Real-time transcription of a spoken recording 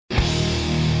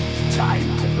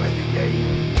Time to play the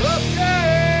game.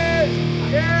 Okay!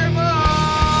 Game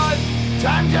on!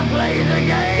 Time to play the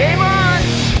game. Game on!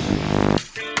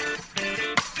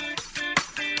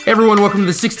 Hey everyone, welcome to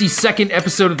the 62nd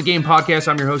episode of the Game Podcast.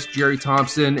 I'm your host, Jerry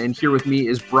Thompson, and here with me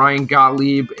is Brian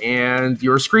Gottlieb, and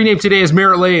your screen name today is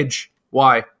Merit Lage.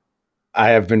 Why? I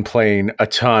have been playing a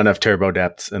ton of Turbo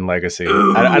Depths in Legacy.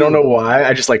 I don't know why.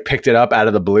 I just picked it up out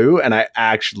of the blue, and I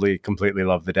actually completely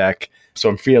love the deck. So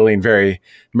I'm feeling very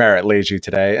Merit Lage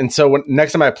today. And so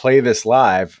next time I play this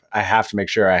live, I have to make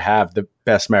sure I have the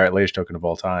best Merit Lage token of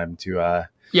all time to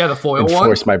the foil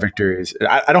enforce one? my victories.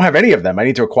 I don't have any of them. I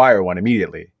need to acquire one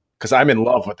immediately because I'm in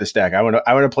love with this deck. I want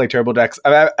to play Turbo decks.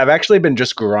 I've actually been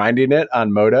just grinding it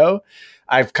on Moto.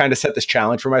 I've kind of set this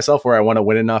challenge for myself where I want to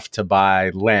win enough to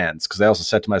buy lands, because I also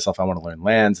said to myself, I want to learn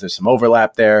lands. There's some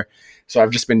overlap there. So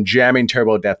I've just been jamming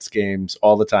Turbo Depths games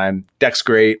all the time. Deck's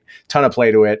great, ton of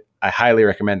play to it. I highly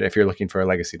recommend it if you're looking for a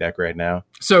Legacy deck right now.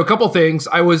 So a couple things.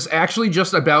 I was actually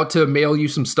just about to mail you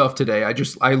some stuff today.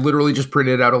 I literally just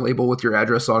printed out a label with your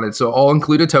address on it. So I'll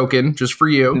include a token just for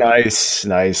you. Nice.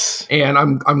 And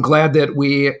I'm glad that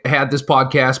we had this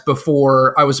podcast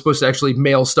before I was supposed to actually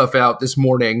mail stuff out this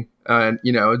morning.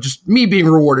 Just me being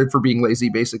rewarded for being lazy,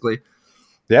 basically.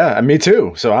 Yeah, and me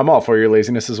too. So I'm all for your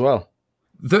laziness as well.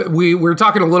 We were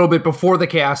talking a little bit before the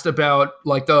cast about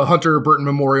the Hunter Burton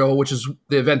Memorial, which is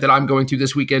the event that I'm going to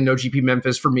this weekend. No GP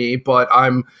Memphis for me, but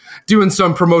I'm doing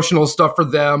some promotional stuff for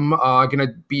them. Going to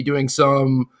be doing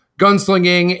some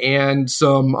gunslinging and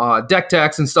some deck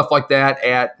techs and stuff like that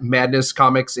at Madness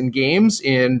Comics and Games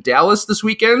in Dallas this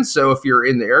weekend. So if you're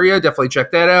in the area, definitely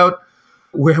check that out.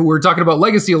 We're talking about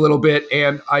Legacy a little bit,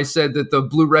 and I said that the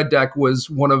blue-red deck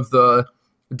was one of the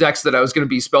decks that I was going to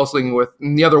be spell slinging with,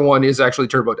 and the other one is actually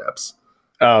Turbo Depths.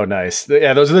 Oh, nice.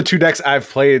 Yeah, those are the two decks I've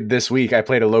played this week. I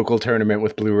played a local tournament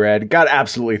with blue-red, got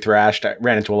absolutely thrashed. I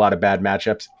ran into a lot of bad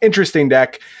matchups. Interesting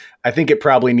deck. I think it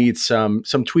probably needs some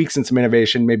tweaks and some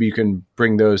innovation. Maybe you can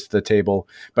bring those to the table.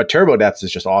 But Turbo Depths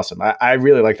is just awesome. I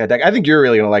really like that deck. I think you're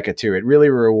really going to like it too. It really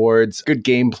rewards good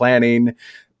game planning,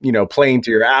 playing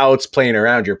to your outs, playing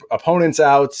around your opponent's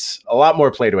outs. A lot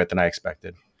more play to it than I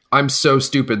expected. I'm so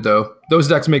stupid, though. Those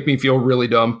decks make me feel really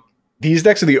dumb. These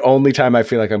decks are the only time I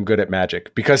feel like I'm good at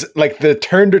Magic, because the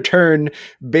turn-to-turn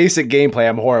basic gameplay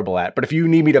I'm horrible at. But if you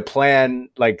need me to plan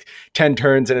 10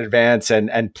 turns in advance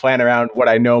and plan around what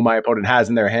I know my opponent has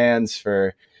in their hands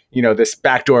for this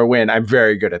backdoor win, I'm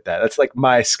very good at that. That's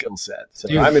my skill set. So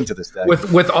dude, I'm into this deck.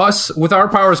 With our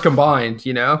powers combined,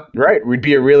 Right. We'd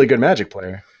be a really good Magic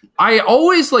player. I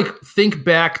always think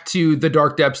back to the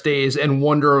Dark Depths days and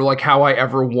wonder how I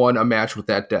ever won a match with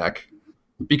that deck,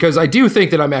 because I do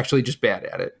think that I'm actually just bad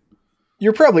at it.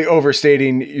 You're probably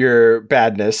overstating your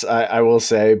badness, I will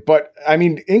say. But I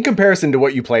mean, in comparison to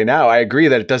what you play now, I agree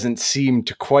that it doesn't seem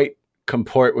to quite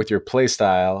comport with your play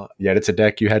style, yet it's a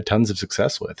deck you had tons of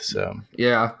success with. So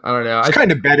yeah, I don't know. It's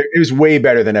kind of better. It was way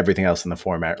better than everything else in the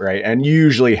format, right? And you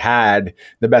usually had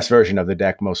the best version of the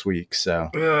deck most weeks. So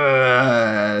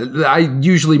I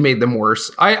usually made them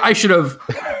worse. I should have.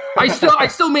 I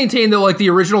still maintain that the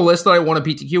original list that I won a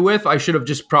PTQ with, I should have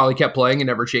just probably kept playing and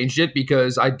never changed it,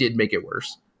 because I did make it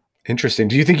worse. Interesting.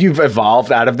 Do you think you've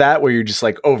evolved out of that, where you're just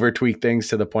over tweak things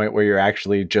to the point where you're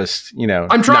actually just,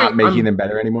 not making them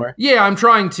better anymore? Yeah, I'm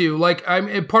trying to.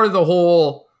 I'm part of the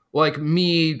whole,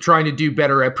 me trying to do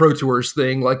better at Pro Tours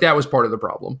thing. That was part of the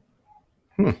problem.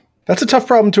 That's a tough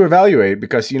problem to evaluate,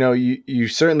 because, you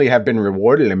certainly have been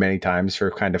rewarded many times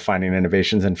for kind of finding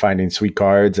innovations and finding sweet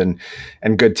cards and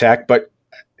good tech. But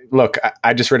look,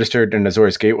 I just registered an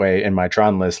Azorius Gateway in my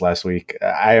Tron list last week.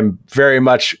 I am very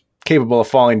much capable of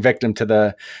falling victim to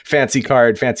the fancy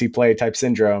card, fancy play type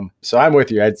syndrome. So I'm with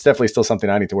you. It's definitely still something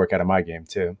I need to work out of my game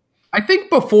too. I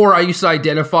think before I used to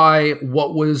identify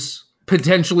what was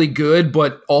potentially good,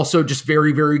 but also just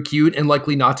very, very cute and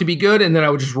likely not to be good. And then I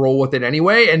would just roll with it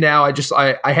anyway. And now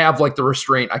I have the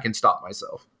restraint. I can stop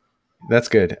myself. That's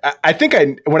good. I think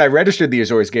when I registered the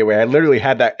Azorius Gateway, I literally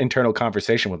had that internal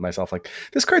conversation with myself.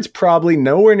 This card's probably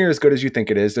nowhere near as good as you think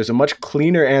it is. There's a much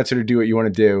cleaner answer to do what you want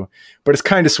to do, but it's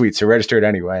kind of sweet. So register it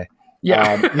anyway.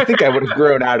 Yeah. You think I would have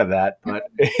grown out of that, but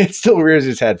it still rears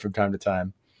its head from time to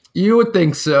time. You would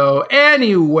think so.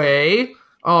 Anyway,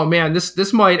 oh man,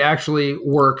 this might actually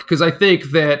work, because I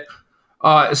think that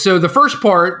so the first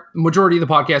part, majority of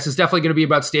the podcast, is definitely going to be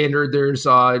about Standard. There's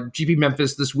GP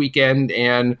Memphis this weekend,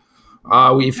 and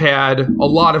we've had a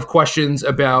lot of questions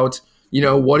about,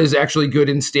 what is actually good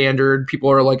in Standard. People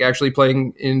are actually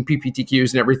playing in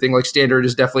PPTQs and everything. Standard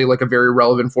is definitely a very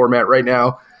relevant format right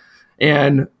now.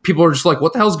 And people are just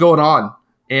what the hell's going on?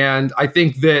 And I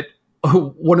think that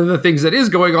one of the things that is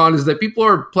going on is that people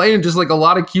are playing just like a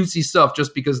lot of cutesy stuff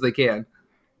just because they can.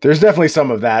 There's definitely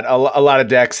some of that. A lot of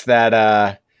decks that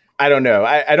I don't know.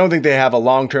 I don't think they have a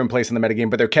long-term place in the metagame,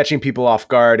 but they're catching people off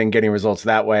guard and getting results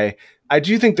that way. I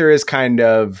do think there is kind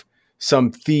of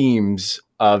some themes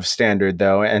of Standard,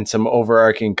 though, and some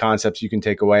overarching concepts you can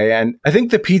take away. And I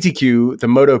think the PTQ, the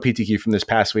Moto PTQ from this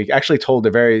past week, actually told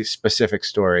a very specific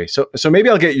story. So maybe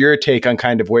I'll get your take on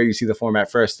kind of where you see the format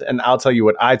first, and I'll tell you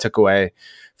what I took away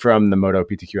from the Moto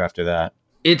PTQ after that.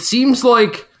 It seems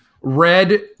like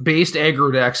red-based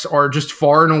aggro decks are just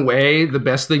far and away the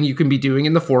best thing you can be doing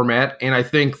in the format. And I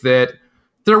think that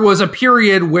there was a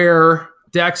period where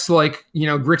decks like,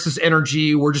 Grixis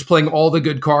Energy were just playing all the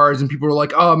good cards and people were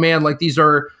like, oh man, like these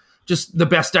are just the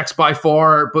best decks by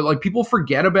far. But like people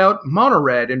forget about mono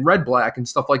red and red black and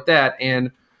stuff like that.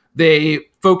 And they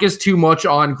focus too much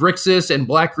on Grixis and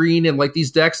black green and like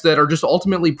these decks that are just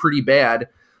ultimately pretty bad.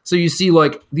 So you see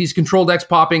like these control decks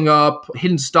popping up,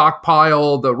 hidden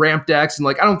stockpile, the ramp decks. And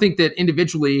like, I don't think that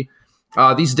individually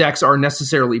these decks are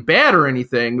necessarily bad or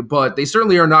anything, but they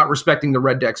certainly are not respecting the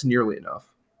red decks nearly enough.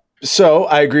 So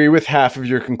I agree with half of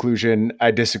your conclusion. I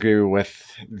disagree with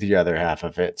the other half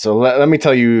of it. So let me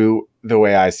tell you the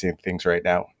way I see things right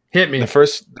now. Hit me. The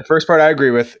first part I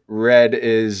agree with. Red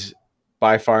is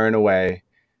by far and away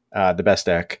the best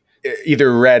deck.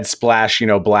 Either red splash,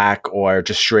 black, or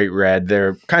just straight red.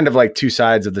 They're kind of like two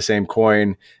sides of the same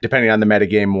coin. Depending on the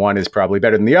metagame, one is probably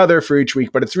better than the other for each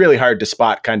week, but it's really hard to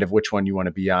spot kind of which one you want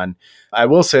to be on. I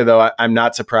will say, though, I'm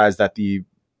not surprised that the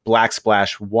Black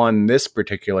Splash won this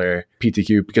particular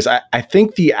PTQ because I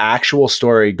think the actual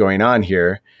story going on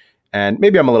here, and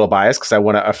maybe I'm a little biased because I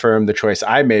want to affirm the choice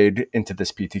I made into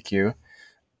this PTQ.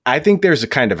 I think there's a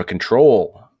kind of a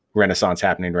control renaissance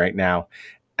happening right now.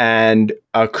 And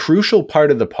a crucial part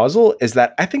of the puzzle is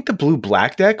that I think the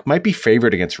blue-black deck might be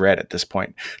favored against red at this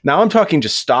point. Now I'm talking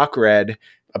just stock red,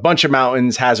 a bunch of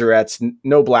mountains, Hazarets,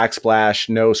 no Black Splash,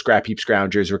 no Scrap Heap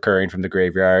Scroungers recurring from the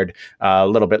graveyard, a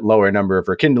little bit lower number of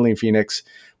Rekindling Phoenix,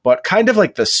 but kind of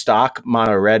like the stock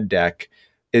mono red deck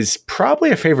is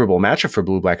probably a favorable matchup for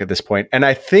blue-black at this point. And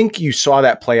I think you saw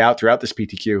that play out throughout this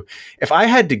PTQ. If I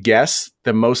had to guess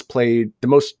the most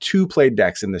two played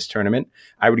decks in this tournament,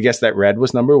 I would guess that red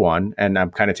was number one. And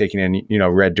I'm kind of taking in,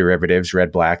 red derivatives,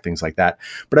 red, black, things like that.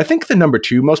 But I think the number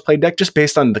two most played deck, just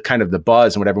based on the kind of the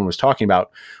buzz and what everyone was talking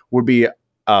about, would be a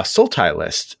Sultai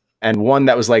list. And one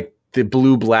that was like the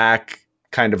blue-black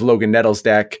kind of Logan Nettles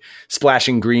deck,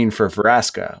 splashing green for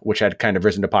Vraska, which had kind of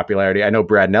risen to popularity. I know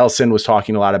Brad Nelson was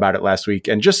talking a lot about it last week,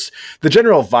 and just the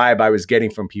general vibe I was getting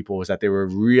from people was that they were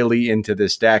really into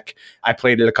this deck. I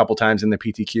played it a couple times in the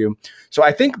PTQ. So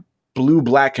I think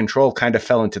blue-black control kind of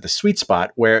fell into the sweet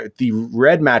spot where the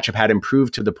red matchup had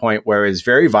improved to the point where it was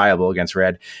very viable against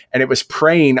red, and it was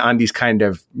preying on these kind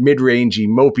of mid-rangey,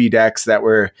 mopey decks that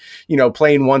were,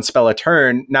 playing one spell a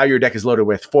turn. Now your deck is loaded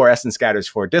with 4 Essence Scatters,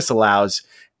 4 Disallows,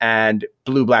 and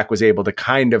blue-black was able to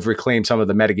kind of reclaim some of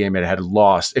the metagame it had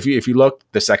lost. If you look,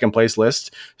 the second place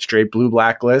list, straight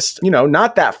blue-black list,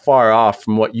 not that far off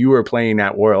from what you were playing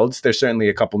at Worlds. There's certainly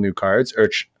a couple new cards.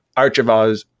 Arch of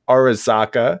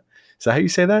Arazaka. Is that how you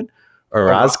say that?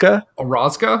 Arazka?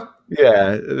 Arazka?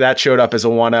 Yeah, that showed up as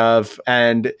a one of,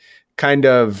 and kind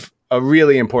of a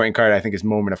really important card, I think, is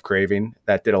Moment of Craving.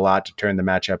 That did a lot to turn the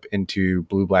matchup into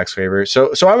blue-black's favor.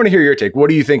 So I want to hear your take. What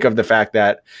do you think of the fact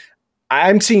that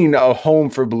I'm seeing a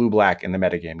home for blue-black in the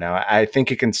metagame now? I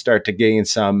think it can start to gain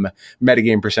some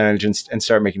metagame percentage and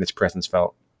start making its presence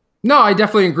felt. No, I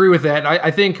definitely agree with that.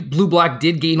 I think blue-black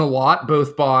did gain a lot,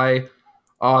 both by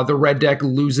the red deck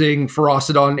losing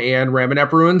Ferocidon and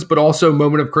Ramunap Ruins, but also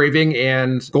Moment of Craving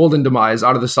and Golden Demise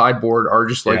out of the sideboard are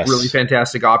just like really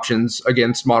fantastic options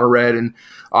against mono red. And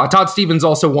Todd Stevens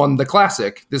also won the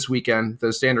Classic this weekend,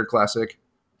 the Standard Classic.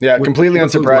 Yeah, completely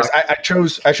unsurprised. I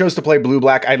chose to play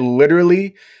blue-black. I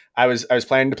was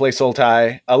planning to play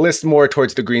Sultai, a list more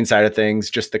towards the green side of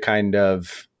things, just the kind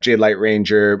of Jade Light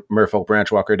Ranger, Merfolk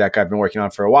Branchwalker deck I've been working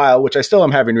on for a while, which I still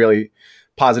am having really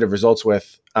positive results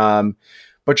with.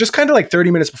 But just kind of like 30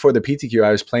 minutes before the PTQ,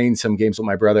 I was playing some games with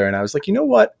my brother, and I was like, you know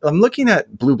what? I'm looking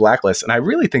at blue-black lists, and I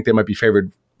really think they might be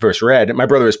favored versus red. My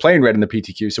brother was playing red in the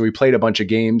PTQ, so we played a bunch of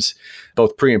games,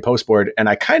 both pre and post board, and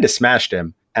I kind of smashed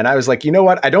him. And I was like, you know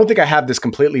what? I don't think I have this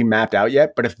completely mapped out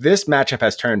yet, but if this matchup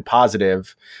has turned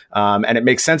positive, and it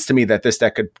makes sense to me that this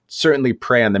deck could certainly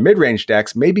prey on the mid-range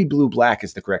decks, maybe blue-black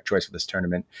is the correct choice for this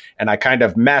tournament. And I kind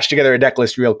of mashed together a deck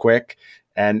list real quick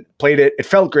and played it. It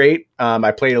felt great.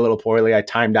 I played a little poorly. I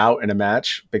timed out in a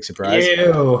match. Big surprise.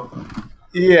 Ew.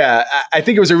 Yeah, I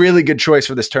think it was a really good choice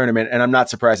for this tournament, and I'm not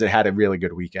surprised it had a really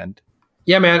good weekend.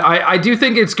 Yeah, man, I do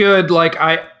think it's good. Like,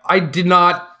 I I did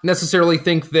not necessarily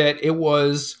think that it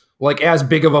was like as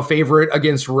big of a favorite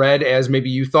against red as maybe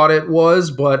you thought it was.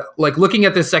 But like looking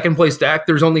at this second place deck,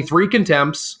 there's only 3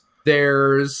 contempts.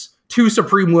 There's 2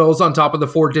 Supreme Wills on top of the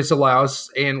 4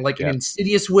 disallows, and like an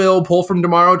Insidious Will, Pull from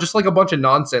Tomorrow, just like a bunch of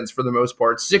nonsense for the most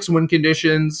part. 6 win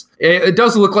conditions. It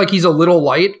does look like he's a little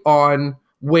light on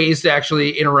ways to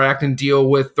actually interact and deal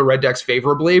with the red decks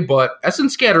favorably, but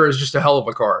Essence Scatter is just a hell of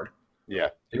a card. Yeah,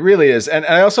 it really is. And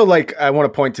I also I want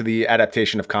to point to the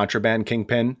adaptation of Contraband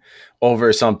Kingpin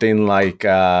over something like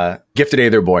Gifted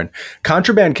Aetherborn.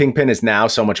 Contraband Kingpin is now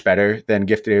so much better than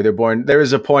Gifted Aetherborn. There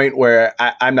is a point where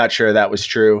I'm not sure that was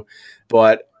true,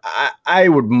 but I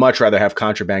would much rather have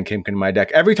Contraband Kingpin in my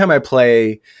deck. Every time I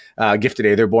play Gifted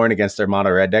Aetherborn against their mono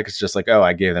red deck, it's just like, oh,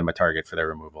 I gave them a target for their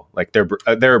removal. Like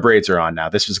their braids are on now.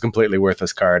 This was a completely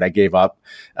worthless card. I gave up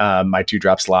my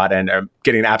 2-drop slot and I'm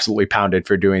getting absolutely pounded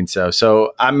for doing so.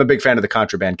 So I'm a big fan of the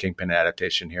Contraband Kingpin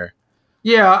adaptation here.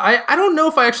 Yeah, I don't know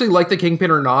if I actually like the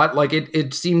Kingpin or not. Like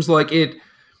it seems like it,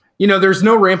 you know, there's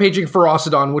no Rampaging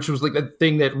Ferocidon, which was like the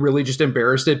thing that really just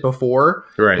embarrassed it before.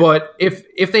 Right. But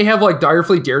if they have like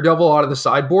Direfleet Daredevil out of the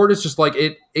sideboard, it's just like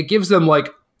it gives them like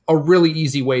a really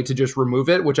easy way to just remove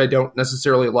it, which I don't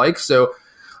necessarily like. So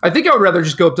I think I would rather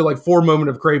just go up to like 4 Moment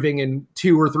of Craving and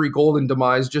 2 or 3 Golden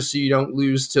Demise, just so you don't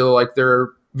lose to like their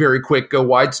very quick go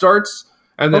wide starts.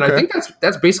 And then I think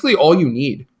that's basically all you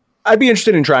need. I'd be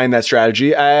interested in trying that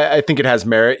strategy. I think it has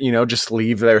merit, you know, just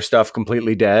leave their stuff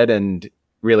completely dead and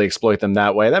really exploit them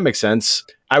that way. That makes sense.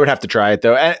 I would have to try it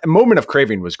though. A Moment of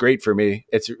Craving was great for me.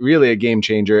 It's really a game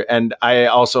changer. And I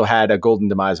also had a Golden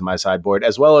Demise on my sideboard,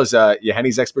 as well as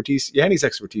Yahenni's Expertise. Yahenni's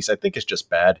Expertise, I think, is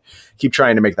just bad. Keep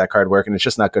trying to make that card work, and it's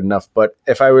just not good enough. But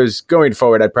if I was going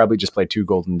forward, I'd probably just play 2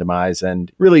 Golden Demise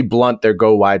and really blunt their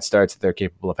go wide starts that they're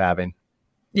capable of having.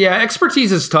 Yeah,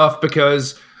 Expertise is tough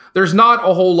because there's not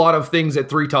a whole lot of things at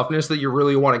 3 toughness that you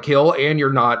really want to kill, and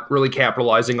you're not really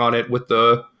capitalizing on it with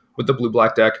the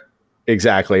blue-black deck.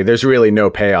 Exactly. There's really no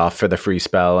payoff for the free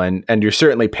spell, and you're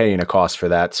certainly paying a cost for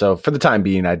that. So for the time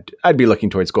being, I'd be looking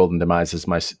towards Golden Demise as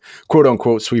my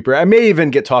quote-unquote sweeper. I may even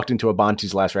get talked into a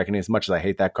Bantu's Last Reckoning, as much as I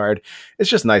hate that card. It's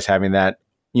just nice having that,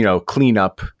 you know, clean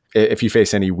up if you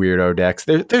face any weirdo decks.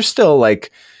 There's still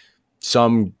like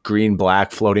some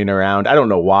green-black floating around. I don't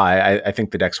know why. I think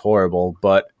the deck's horrible,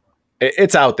 but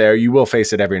it's out there. You will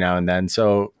face it every now and then.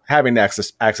 So having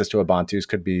access to a Bantu's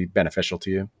could be beneficial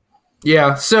to you.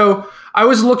 Yeah, so I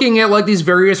was looking at like these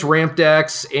various ramp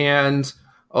decks, and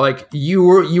like you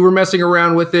were messing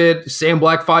around with it. Sam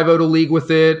Black 5-0 to League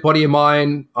with it. Buddy of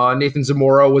mine, Nathan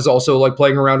Zamora, was also like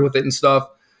playing around with it and stuff.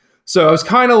 So I was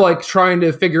kind of like trying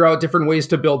to figure out different ways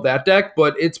to build that deck,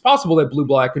 but it's possible that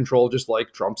blue-black control just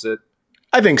like trumps it.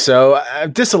 I think so.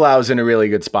 Disallow's in a really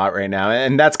good spot right now,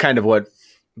 and that's kind of what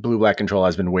blue-black control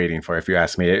has been waiting for, if you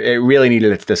ask me. It really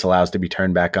needed its disallows to be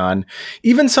turned back on.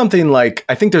 Even something like,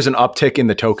 I think there's an uptick in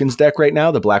the tokens deck right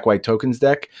now, the black-white tokens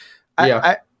deck.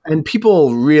 Yeah. And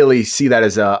people really see that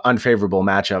as an unfavorable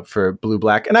matchup for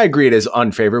blue-black. And I agree it is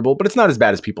unfavorable, but it's not as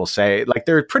bad as people say. Like,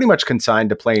 they're pretty much consigned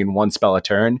to playing 1 spell a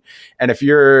turn. And if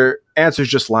your answers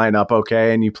just line up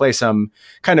okay, and you play some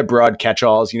kind of broad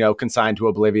catch-alls, you know, Consigned to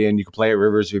Oblivion, you can play at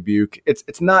River's Rebuke,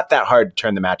 it's not that hard to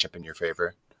turn the matchup in your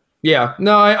favor. Yeah,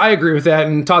 no, I agree with that.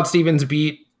 And Todd Stevens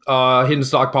beat Hidden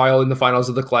Stockpile in the finals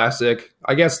of the Classic.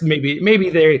 I guess maybe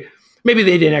they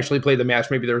didn't actually play the match.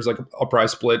 Maybe there was like a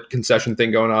prize split concession thing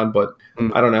going on, but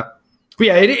I don't know. But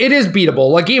yeah, it is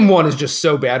beatable. Like game 1 is just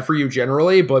so bad for you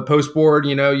generally, but post board,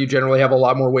 you know, you generally have a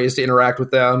lot more ways to interact with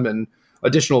them and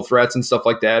additional threats and stuff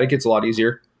like that. It gets a lot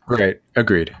easier. Right.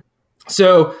 Agreed.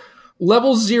 So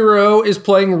level 0 is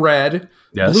playing red.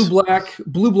 Yes.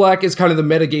 Blue-black is kind of the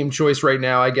metagame choice right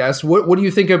now, I guess. What do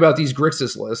you think about these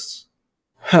Grixis lists?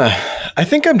 I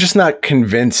think I'm just not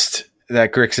convinced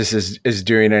that Grixis is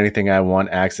doing anything I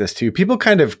want access to. People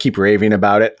kind of keep raving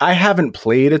about it. I haven't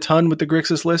played a ton with the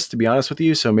Grixis list, to be honest with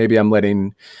you, so maybe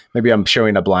I'm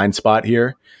showing a blind spot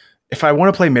here. If I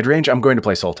want to play mid-range, I'm going to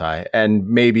play Sultai. And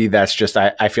maybe that's just,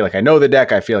 I feel like I know the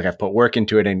deck. I feel like I've put work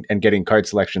into it and getting card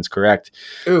selections correct.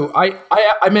 Ooh,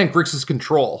 I meant Grixis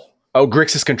Control. Oh,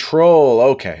 Grixis Control.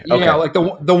 Okay. Yeah, like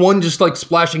the one just like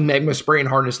splashing Magma Spray and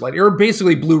Harness Light. Or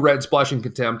basically blue-red splashing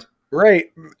Contempt. Right.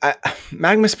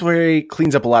 Magma Spray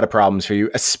cleans up a lot of problems for you,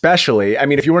 especially, I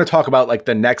mean, if you want to talk about like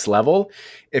the next level,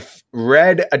 if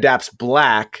red adapts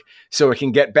black, so it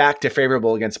can get back to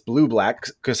favorable against blue-black,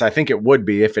 because I think it would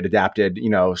be if it adapted, you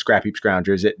know, Scrap Heap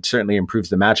Scroungers. It certainly improves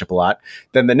the matchup a lot.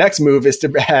 Then the next move is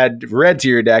to add red to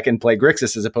your deck and play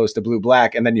Grixis as opposed to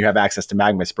blue-black, and then you have access to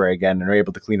Magma Spray again and are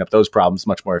able to clean up those problems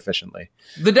much more efficiently.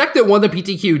 The deck that won the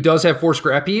PTQ does have 4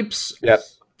 Scrap Heaps. Yep.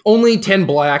 only 10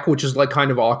 black, which is like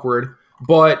kind of awkward.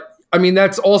 But I mean,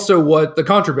 that's also what the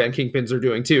Contraband Kingpins are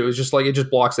doing too. It's just like it just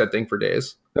blocks that thing for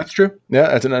days. That's true. Yeah,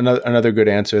 that's another good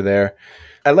answer there.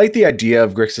 I like the idea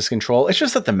of Grixis control. It's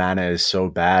just that the mana is so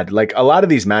bad. Like a lot of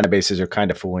these mana bases are kind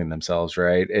of fooling themselves,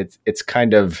 right? It's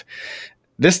kind of,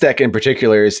 this deck in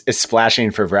particular is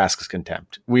splashing for Vraska's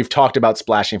Contempt. We've talked about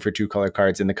splashing for 2-color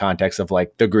cards in the context of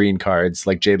like the green cards,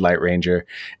 like Jade Light Ranger,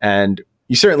 and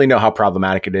you certainly know how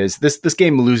problematic it is. This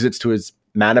game loses to its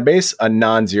mana base a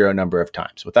non-zero number of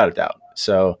times, without a doubt.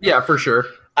 So yeah, for sure.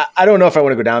 I don't know if I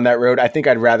want to go down that road. I think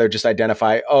I'd rather just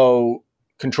identify,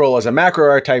 control as a macro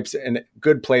archetype's in a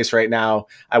good place right now.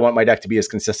 I want my deck to be as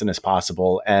consistent as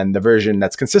possible. And the version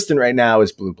that's consistent right now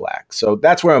is blue-black. So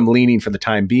that's where I'm leaning for the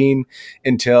time being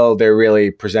until there really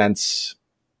presents,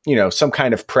 some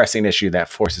kind of pressing issue that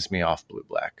forces me off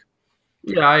blue-black.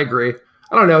 Yeah, I agree.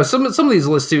 I don't know. Some of these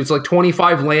lists too, it's like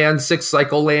 25 lands, 6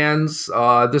 cycle lands.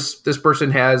 This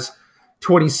person has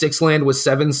 26 land with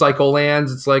 7 cycle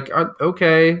lands. It's like,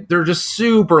 okay, they're just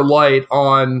super light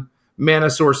on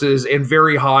mana sources and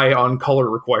very high on color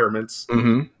requirements.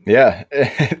 Mm-hmm. Yeah.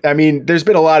 I mean, there's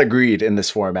been a lot of greed in this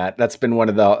format. That's been one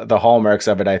of the hallmarks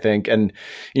of it, I think. And,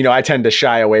 I tend to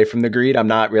shy away from the greed. I'm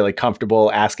not really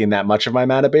comfortable asking that much of my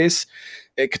mana base.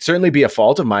 It could certainly be a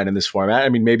fault of mine in this format. I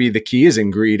mean, maybe the key is in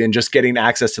greed and just getting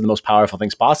access to the most powerful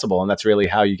things possible. And that's really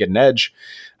how you get an edge.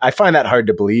 I find that hard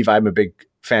to believe. I'm a big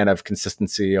fan of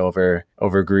consistency over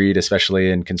greed, especially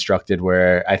in Constructed,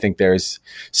 where I think there's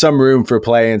some room for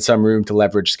play and some room to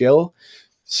leverage skill.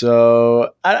 So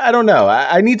I don't know.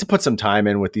 I need to put some time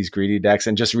in with these greedy decks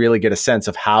and just really get a sense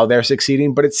of how they're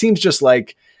succeeding. But it seems just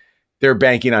like they're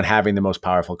banking on having the most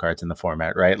powerful cards in the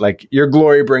format, right? Like your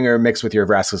Glorybringer mixed with your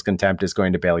Vraska's Contempt is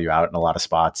going to bail you out in a lot of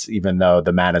spots, even though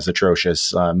the mana is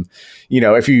atrocious.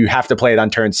 If you have to play it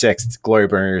on turn 6,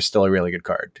 Glorybringer is still a really good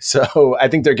card. So I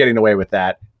think they're getting away with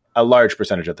that a large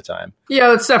percentage of the time. Yeah,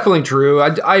 that's definitely true.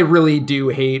 I really do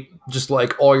hate just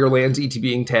like all your lands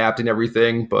ETBing tapped and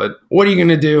everything, but what are you going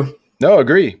to do? No,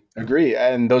 agree.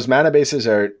 And those mana bases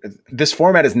this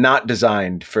format is not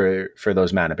designed for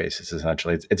those mana bases,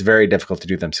 essentially. It's very difficult to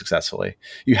do them successfully.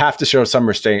 You have to show some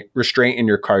restraint in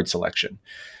your card selection.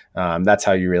 That's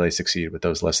how you really succeed with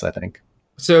those lists, I think.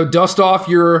 So dust off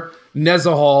your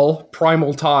Nezahal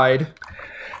Primal Tide.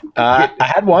 I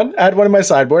had one in my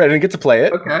sideboard. I didn't get to play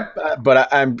it. Okay. But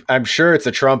I'm sure it's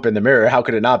a trump in the mirror. How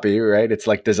could it not be, right? It's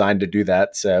like designed to do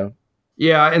that, so...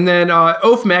 Yeah, and then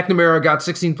Oath McNamara got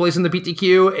 16th place in the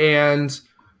PTQ, and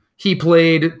he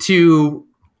played 2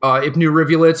 Ipnu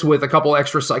Rivulets with a couple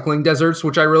extra cycling deserts,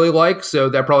 which I really like. So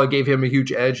that probably gave him a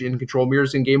huge edge in control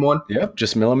mirrors in game 1. Yep,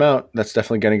 just mill him out. That's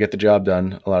definitely going to get the job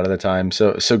done a lot of the time.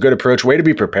 So good approach. Way to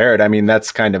be prepared. I mean,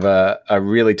 that's kind of a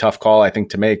really tough call, I think,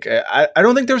 to make. I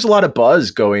don't think there's a lot of buzz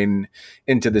going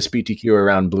into this PTQ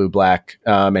around blue-black,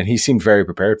 and he seemed very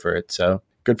prepared for it. So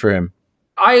good for him.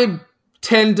 I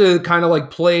tend to kind of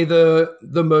like play the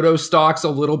Moto stocks a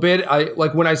little bit. I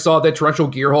like when I saw that Torrential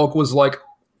Gearhulk was like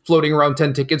floating around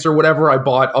 10 tickets or whatever, I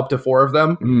bought up to 4 of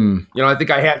them. I think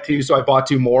I had 2, so I bought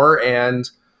 2 more. And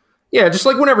yeah, just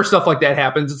like whenever stuff like that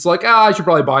happens, it's like, I should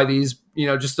probably buy these,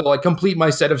 just to like complete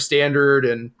my set of standard.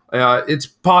 And it's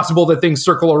possible that things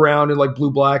circle around and like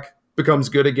blue-black becomes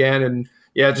good again. And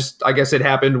yeah, just I guess it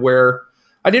happened where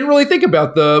I didn't really think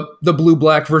about the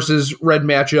blue-black versus red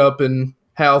matchup and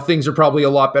how things are probably a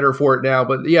lot better for it now.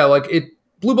 But yeah, like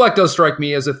blue-black does strike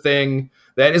me as a thing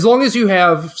that as long as you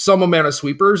have some amount of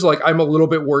sweepers, like I'm a little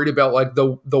bit worried about like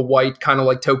the white kind of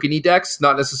like tokeny decks,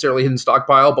 not necessarily hidden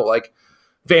stockpile, but like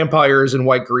vampires and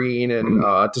white-green and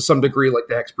to some degree like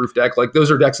the hexproof deck. Like those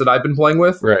are decks that I've been playing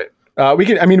with. Right. We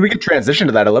could transition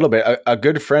to that a little bit. A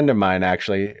good friend of mine,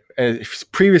 actually,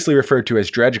 previously referred to as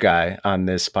Dredge Guy on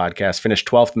this podcast, finished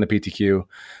 12th in the PTQ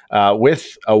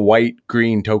with a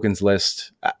white-green tokens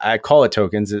list. I call it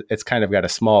tokens. It's kind of got a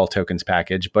small tokens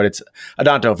package, but it's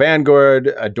Adanto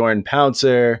Vanguard, Adorn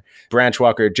Pouncer,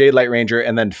 Branchwalker, Jade Light Ranger,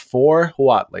 and then 4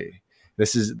 Huatli.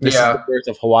 This is the birth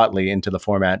of Huatli into the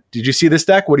format. Did you see this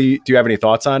deck? Do you have any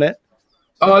thoughts on it?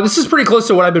 This is pretty close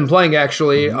to what I've been playing,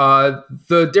 actually.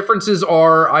 The differences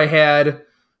are I had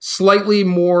slightly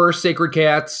more Sacred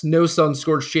Cats, no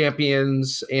Sunscorched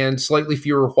Champions, and slightly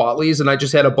fewer Huatlis, and I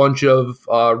just had a bunch of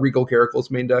Regal Caracals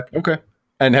main deck. Okay.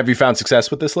 And have you found success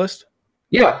with this list?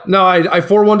 Yeah. No, I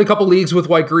 4-1'd a couple leagues with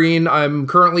white-green. I'm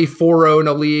currently 4-0 in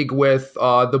a league with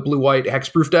the blue-white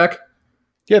hexproof deck.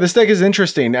 Yeah, this deck is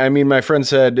interesting. I mean, my friend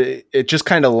said it just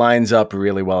kind of lines up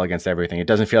really well against everything. It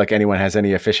doesn't feel like anyone has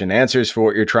any efficient answers for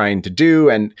what you're trying to do,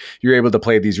 and you're able to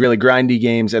play these really grindy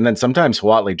games, and then sometimes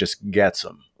Huatli just gets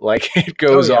them. Like, it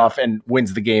goes off and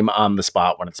wins the game on the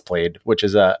spot when it's played, which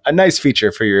is a nice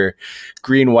feature for your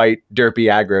green-white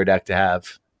derpy aggro deck to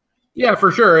have. Yeah,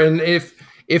 for sure. And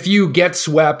if you get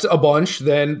swept a bunch,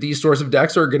 then these sorts of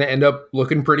decks are going to end up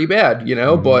looking pretty bad, you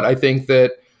know? But I think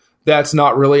that's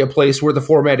not really a place where the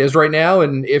format is right now.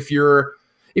 And if you're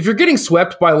getting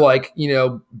swept by, like, you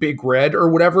know, big red or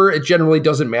whatever, it generally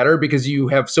doesn't matter because you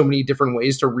have so many different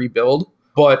ways to rebuild.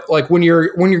 But like when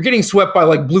you're getting swept by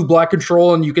like blue black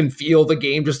control and you can feel the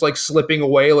game just like slipping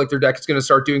away, like their deck is going to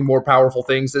start doing more powerful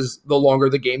things as the longer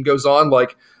the game goes on,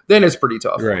 like then it's pretty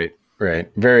tough.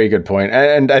 Right. Very good point.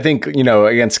 And I think, you know,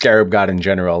 against Scarab God in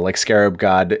general, like Scarab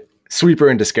God, sweeper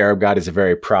into Scarab God is a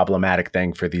very problematic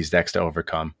thing for these decks to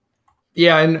overcome.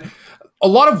 Yeah, and a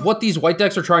lot of what these white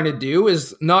decks are trying to do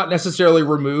is not necessarily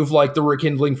remove like the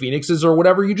Rekindling Phoenixes or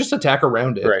whatever. You just attack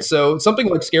around it. Right. So something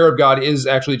like Scarab God is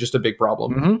actually just a big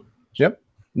problem. Mm-hmm. Yep.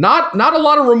 Not a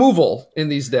lot of removal in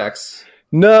these decks.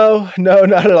 No,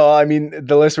 not at all. I mean,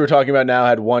 the list we're talking about now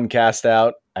had one cast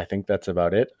out. I think that's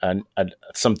about it. And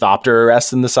some Thopter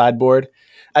arrests in the sideboard.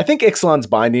 I think Ixalan's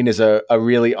Binding is a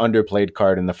really underplayed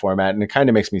card in the format, and it kind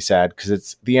of makes me sad because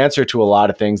it's the answer to a lot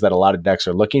of things that a lot of decks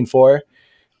are looking for.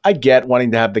 I get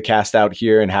wanting to have the cast out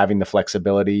here and having the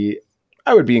flexibility.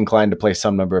 I would be inclined to play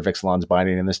some number of Ixalan's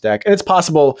Binding in this deck. And it's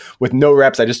possible with no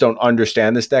reps, I just don't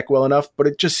understand this deck well enough, but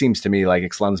it just seems to me like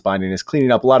Ixalan's Binding is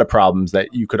cleaning up a lot of problems that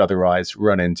you could otherwise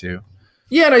run into.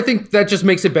 Yeah, and I think that just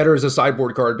makes it better as a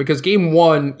sideboard card because game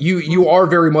one, you are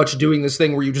very much doing this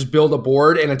thing where you just build a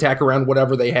board and attack around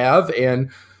whatever they have,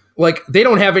 and like they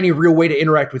don't have any real way to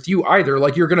interact with you either.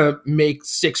 Like you're gonna make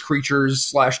 6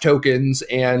 creatures / tokens,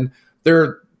 and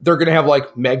they're gonna have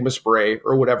like Magma Spray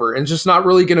or whatever, and it's just not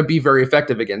really gonna be very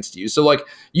effective against you. So like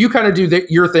you kind of do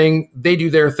your thing, they do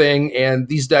their thing, and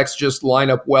these decks just line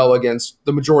up well against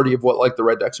the majority of what like the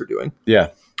red decks are doing.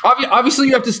 Yeah. Obviously,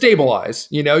 you have to stabilize.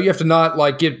 You know, you have to not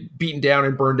like get beaten down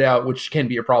and burned out, which can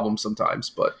be a problem sometimes.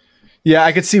 But yeah,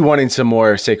 I could see wanting some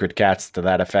more Sacred Cats to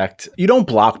that effect. You don't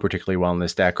block particularly well in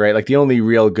this deck, right? Like the only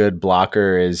real good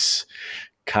blocker is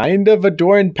kind of a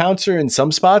Doran Pouncer in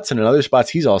some spots, and in other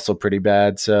spots he's also pretty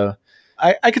bad. So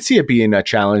I could see it being a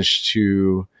challenge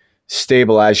to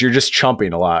stabilize. You're just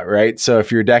chumping a lot, right? So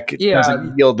if your deck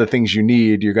doesn't yield the things you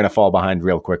need, you're going to fall behind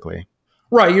real quickly.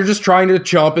 Right, you're just trying to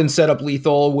chump and set up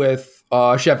lethal with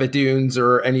Shefet Dunes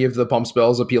or any of the pump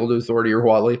spells, Appeal to Authority or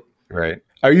Huatli. Right.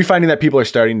 Are you finding that people are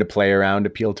starting to play around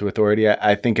Appeal to Authority?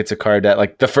 I think it's a card that,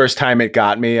 like, the first time it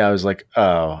got me, I was like,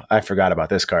 oh, I forgot about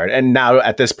this card. And now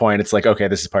at this point, it's like, okay,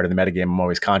 this is part of the metagame. I'm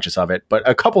always conscious of it. But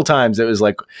a couple times it was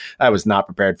like, I was not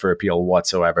prepared for Appeal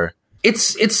whatsoever.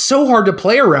 It's so hard to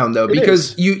play around, though,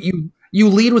 because you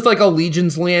lead with, like, a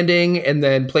Legion's Landing and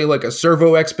then play, like, a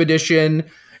Servo Expedition.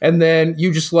 And then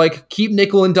you just like keep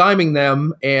nickel and diming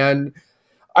them, and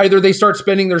either they start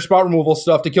spending their spot removal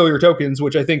stuff to kill your tokens,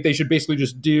 which I think they should basically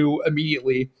just do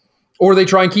immediately, or they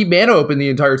try and keep mana open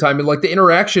the entire time. And like the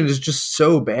interaction is just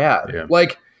so bad. Yeah.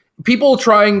 Like people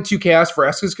trying to cast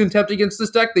Vraska's Contempt against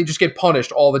this deck, they just get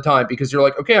punished all the time because you're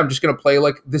like, okay, I'm just going to play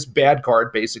like this bad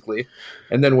card basically.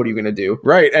 And then what are you going to do?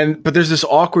 Right. But there's this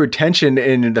awkward tension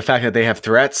in the fact that they have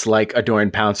threats like a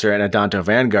Doran Pouncer and a Adanto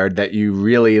Vanguard that you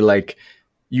really like,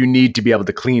 you need to be able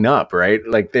to clean up, right?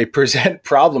 Like they present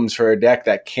problems for a deck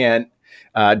that can't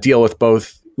deal with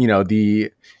both, you know,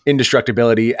 the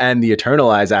indestructibility and the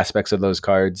eternalize aspects of those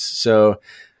cards. So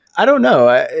I don't know.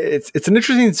 It's an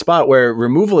interesting spot where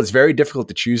removal is very difficult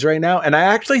to choose right now. And I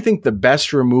actually think the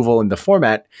best removal in the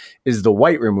format is the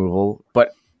white removal,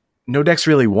 but no decks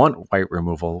really want white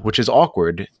removal, which is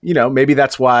awkward. You know, maybe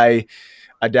that's why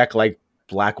a deck like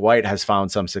Black-White has found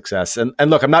some success. And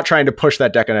look, I'm not trying to push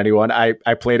that deck on anyone. I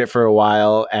played it for a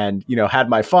while and, you know, had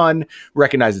my fun,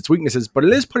 recognized its weaknesses, but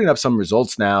it is putting up some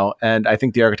results now. And I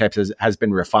think the archetype has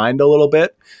been refined a little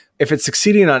bit. If it's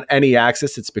succeeding on any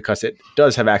axis, it's because it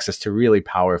does have access to really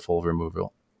powerful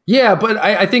removal. Yeah, but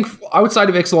I think outside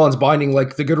of Ixalan's Binding,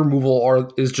 like the good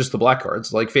removal is just the black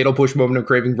cards, like Fatal Push, Moment of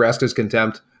Craving, Vraska's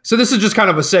Contempt. So this is just kind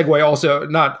of a segue also,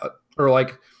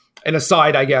 an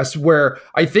aside, I guess, where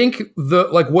I think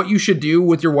what you should do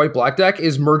with your white-black deck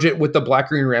is merge it with the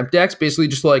black-green ramp decks. Basically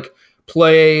just like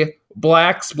play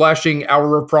black splashing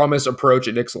Hour of Promise approach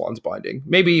at Ixalan's Binding.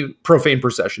 Maybe Profane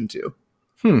Procession too.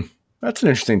 That's an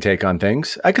interesting take on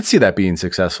things. I could see that being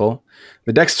successful.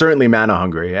 The deck's certainly mana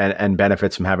hungry and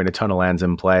benefits from having a ton of lands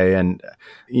in play. And,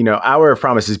 Hour of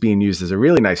Promise is being used as a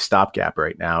really nice stopgap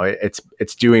right now.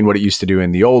 It's doing what it used to do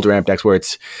in the old ramp decks, where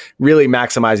it's really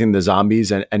maximizing the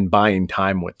zombies and buying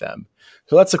time with them.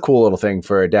 So that's a cool little thing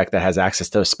for a deck that has access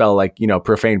to a spell like,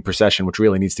 Profane Procession, which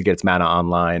really needs to get its mana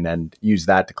online and use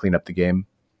that to clean up the game.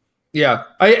 Yeah,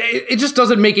 it just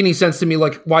doesn't make any sense to me,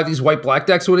 like why these white-black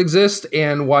decks would exist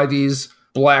and why these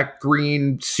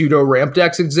black-green pseudo ramp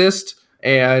decks exist,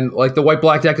 and like the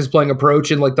white-black deck is playing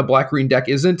Approach and like the black-green deck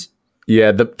isn't.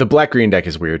 Yeah, the black-green deck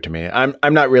is weird to me.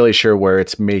 I'm not really sure where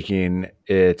it's making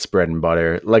its bread and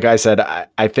butter. Like I said,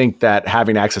 I think that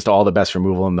having access to all the best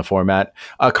removal in the format,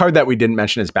 a card that we didn't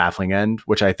mention is Baffling End,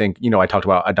 which I think, I talked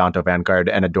about Adanto Vanguard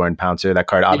and Adorned Pouncer. That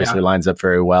card obviously lines up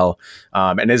very well,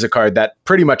 and is a card that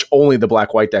pretty much only the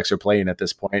black-white decks are playing at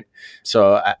this point.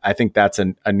 So I think that's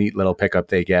a neat little pickup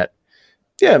they get.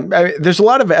 Yeah, there's a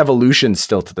lot of evolution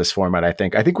still to this format, I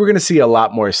think. I think we're going to see a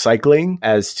lot more cycling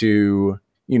as to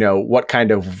what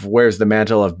kind of wears the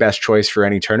mantle of best choice for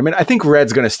any tournament. I think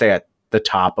Red's going to stay at the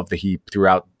top of the heap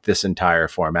throughout this entire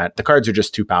format. The cards are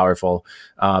just too powerful.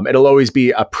 It'll always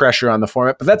be a pressure on the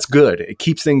format, but that's good. It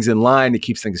keeps things in line. It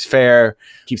keeps things fair,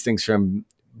 keeps things from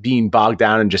being bogged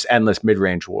down in just endless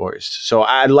mid-range wars. So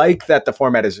I like that the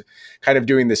format is kind of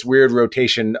doing this weird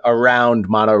rotation around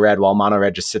Mono Red while Mono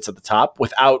Red just sits at the top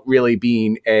without really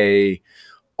being a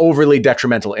overly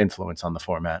detrimental influence on the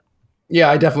format. Yeah,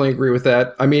 I definitely agree with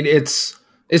that. I mean, it's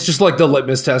just like the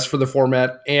litmus test for the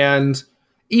format. And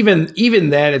even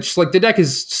then, it's just like the deck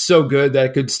is so good that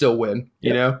it could still win,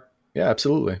 you know? Yeah,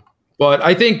 absolutely. But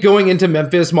I think going into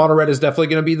Memphis, Mono Red is definitely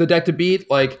going to be the deck to beat.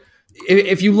 Like,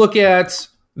 if you look at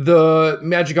the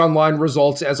Magic Online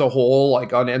results as a whole,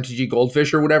 like on MTG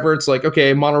Goldfish or whatever, it's like,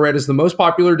 okay, Mono Red is the most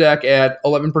popular deck at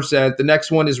 11%. The next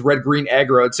one is Red Green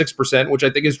Aggro at 6%, which I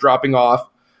think is dropping off.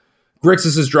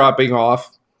 Grixis is dropping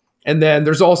off. And then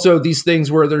there's also these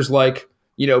things where there's like,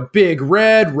 Big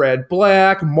Red, Red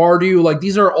Black, Mardu. Like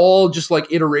these are all just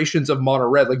like iterations of Mono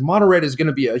Red. Like Mono Red is going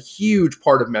to be a huge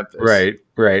part of Memphis.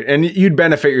 Right. And you'd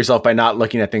benefit yourself by not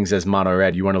looking at things as Mono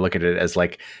Red. You want to look at it as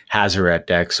like Hazoret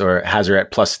decks or Hazoret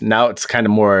plus. Now it's kind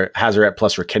of more Hazoret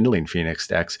plus Rekindling Phoenix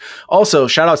decks. Also,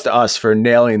 shout outs to us for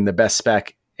nailing the best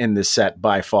spec in this set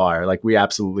by far. Like we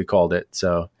absolutely called it.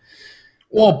 So.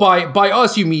 Well, by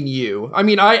us, you mean you. I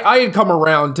mean, I had come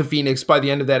around to Phoenix by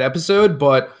the end of that episode,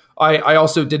 but I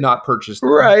also did not purchase them.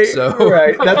 Right, so.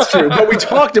 Right. That's true. But we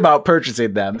talked about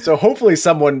purchasing them. So hopefully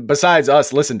someone besides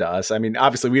us listened to us. I mean,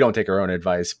 obviously we don't take our own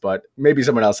advice, but maybe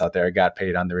someone else out there got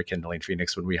paid on the Rekindling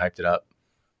Phoenix when we hyped it up.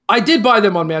 I did buy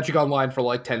them on Magic Online for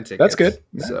like 10 tickets. That's good.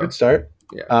 So. Good start.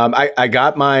 Yeah. I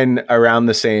got mine around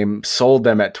the same, sold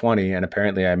them at 20, and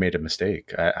apparently I made a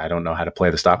mistake. I don't know how to play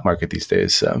the stock market these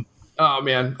days, so... Oh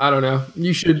man, I don't know.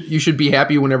 You should be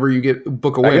happy whenever you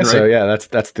book a win, I guess right? So yeah,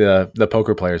 that's the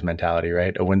poker player's mentality,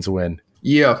 right? A win's a win.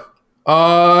 Yeah.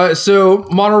 So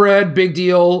Mono Red, big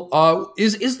deal.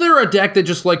 Is there a deck that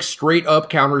just like straight up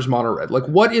counters Mono Red? Like,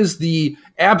 what is the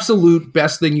absolute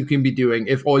best thing you can be doing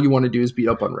if all you want to do is beat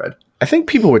up on Red? I think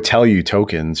people would tell you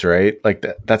tokens, right? Like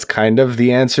that's kind of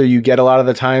the answer you get a lot of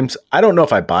the times. I don't know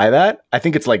if I buy that. I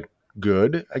think it's like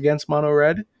good against Mono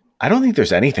Red. I don't think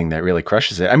there's anything that really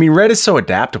crushes it. I mean, Red is so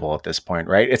adaptable at this point,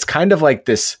 right? It's kind of like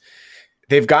this.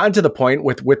 They've gotten to the point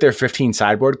with their 15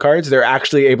 sideboard cards, they're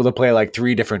actually able to play like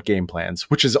 3 different game plans,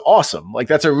 which is awesome. Like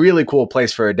that's a really cool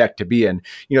place for a deck to be in.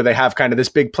 They have kind of this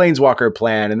big Planeswalker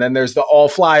plan, and then there's the All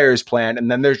Flyers plan,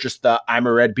 and then there's just the I'm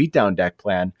a Red beatdown deck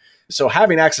plan. So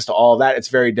having access to all of that, it's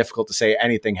very difficult to say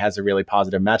anything has a really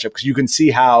positive matchup because you can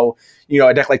see how,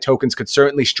 a deck like Tokens could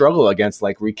certainly struggle against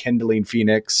like Rekindling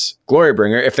Phoenix,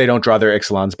 Glorybringer if they don't draw their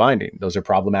Ixalan's Binding. Those are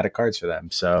problematic cards for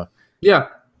them. So yeah,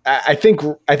 I think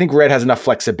Red has enough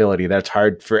flexibility that it's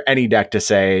hard for any deck to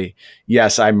say,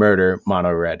 yes, I murder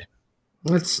Mono Red.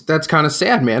 That's kind of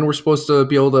sad, man. We're supposed to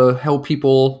be able to help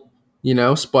people,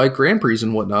 spike Grand Prix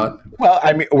and whatnot. Well,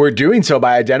 I mean, we're doing so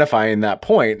by identifying that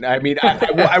point. I mean,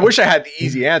 I wish I had the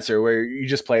easy answer where you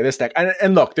just play this deck.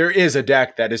 And look, there is a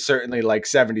deck that is certainly like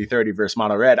 70-30 versus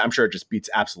Mono Red. I'm sure it just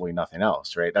beats absolutely nothing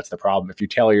else, right? That's the problem. If you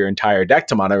tailor your entire deck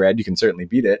to Mono Red, you can certainly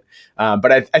beat it.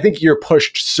 But I think you're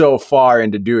pushed so far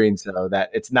into doing so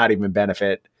that it's not even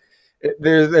benefit.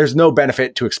 There's no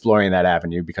benefit to exploring that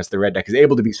avenue because the red deck is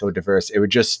able to be so diverse. It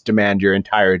would just demand your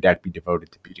entire deck be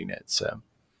devoted to beating it. So.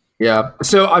 Yeah,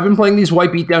 so I've been playing these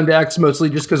white beatdown decks mostly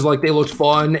just because like they looked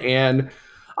fun, and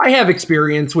I have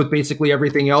experience with basically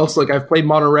everything else. Like I've played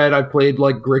Mono Red, I've played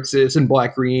like Grixis and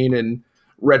Black Green and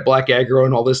Red Black Aggro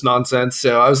and all this nonsense.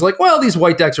 So I was like, well, these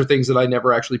white decks are things that I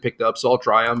never actually picked up, so I'll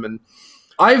try them. And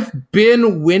I've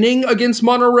been winning against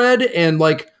mono red, and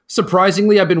like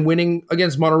surprisingly, I've been winning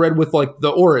against mono red with like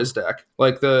the auras deck,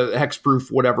 like the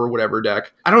hexproof whatever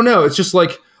deck. I don't know. It's just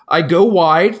like I go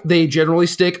wide. They generally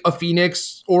stick a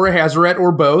Phoenix or a Hazoret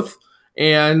or both,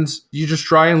 and you just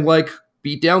try and like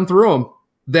beat down through them.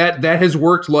 That has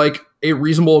worked like a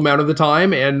reasonable amount of the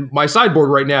time, and my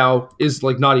sideboard right now is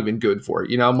like not even good for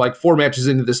it. You know, I'm like 4 matches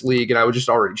into this league, and I would just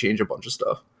already change a bunch of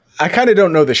stuff. I kind of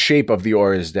don't know the shape of the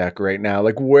auras deck right now.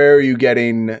 Like, where are you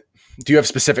getting? Do you have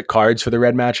specific cards for the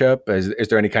red matchup? Is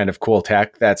there any kind of cool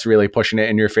tech that's really pushing it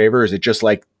in your favor? Or is it just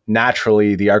like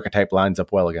naturally the archetype lines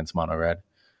up well against mono red?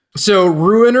 So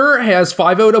Ruiner has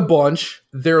 5-0'd a bunch.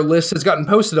 Their list has gotten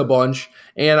posted a bunch,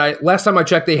 and last time I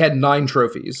checked, they had 9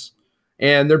 trophies,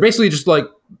 and they're basically just like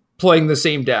playing the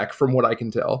same deck from what I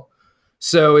can tell.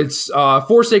 So it's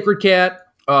 4 Sacred Cat,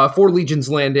 4 Legion's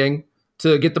Landing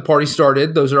to get the party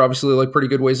started. Those are obviously like pretty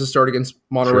good ways to start against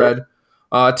mono red.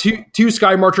 Two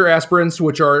Sky Marcher Aspirants,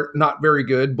 which are not very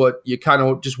good, but you kind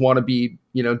of just want to be,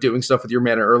 you know, doing stuff with your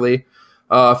mana early.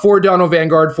 4 Dano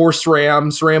Vanguard, 4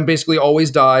 SRAM. SRAM basically always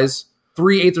dies.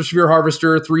 3 Aether Sphere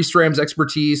Harvester, 3 SRAM's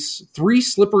Expertise, 3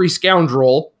 Slippery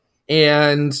Scoundrel,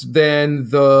 and then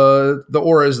the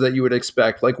auras that you would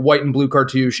expect, like White and Blue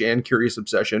Cartouche and Curious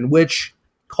Obsession, which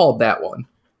called that one.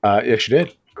 Yes, you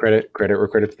did. Credit where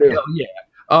credit's due. Yeah.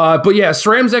 But yeah,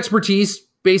 SRAM's Expertise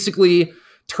basically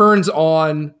turns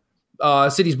on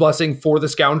City's Blessing for the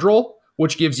Scoundrel,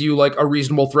 which gives you like a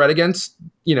reasonable threat against,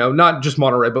 you know, not just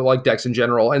mono red, but like decks in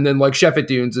general. And then like Shefet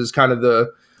Dunes is kind of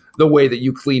the way that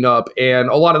you clean up. And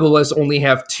a lot of the lists only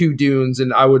have 2 Dunes,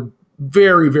 and I would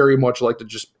very, very much like to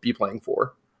just be playing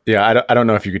 4. Yeah, I don't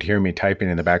know if you could hear me typing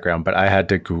in the background, but I had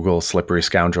to Google Slippery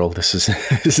Scoundrel. This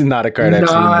is not a card I've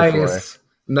seen before.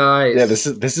 Nice. Yeah,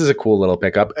 this is a cool little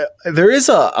pickup. There is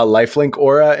a lifelink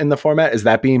aura in the format. Is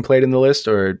that being played in the list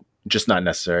or just not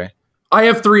necessary? I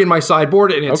have 3 in my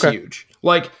sideboard, and it's huge.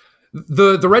 Like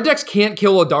the red decks can't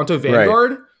kill a Danto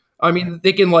Vanguard. Right. I mean,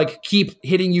 they can like keep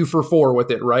hitting you for 4 with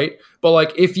it, right? But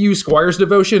like if you Squire's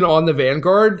Devotion on the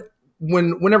Vanguard,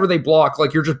 whenever they block,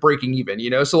 like you're just breaking even, you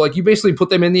know? So like you basically put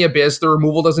them in the abyss, the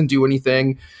removal doesn't do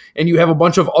anything, and you have a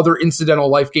bunch of other incidental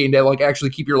life gain that like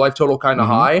actually keep your life total kind of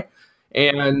high.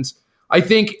 And I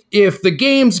think if the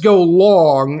games go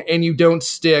long and you don't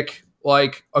stick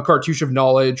like a Cartouche of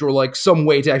Knowledge or like some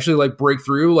way to actually like break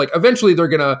through, like eventually they're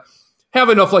gonna have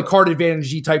enough like card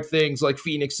advantage type things like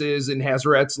Phoenixes and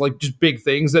Hazarets, like just big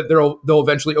things that they'll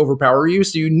eventually overpower you.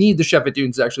 So you need the Shefet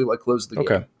Dunes to actually like close the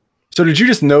game. So did you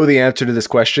just know the answer to this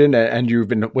question and you've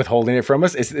been withholding it from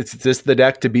us? Is this the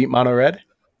deck to beat mono red?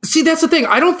 See, that's the thing.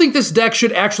 I don't think this deck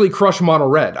should actually crush mono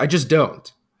red. I just don't.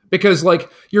 Because, like,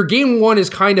 your game 1 is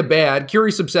kind of bad.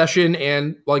 Curious Obsession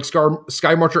and, like,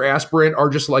 Sky Marcher Aspirant are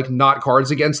just, like, not cards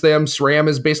against them. SRAM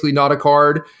is basically not a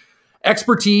card.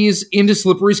 Expertise into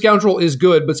Slippery Scoundrel is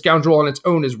good, but Scoundrel on its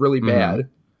own is really bad.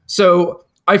 So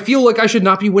I feel like I should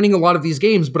not be winning a lot of these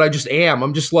games, but I just am.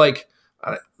 I'm just, like,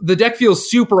 the deck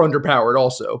feels super underpowered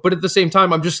also. But at the same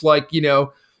time, I'm just, like, you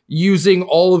know, using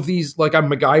all of these, like I'm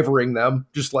MacGyvering them,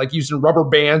 just like using rubber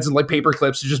bands and like paper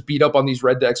clips to just beat up on these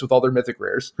red decks with all their mythic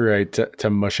rares. Right, to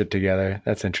mush it together.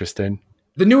 That's interesting.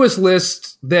 The newest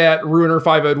list that Ruiner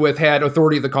 5-0'd with had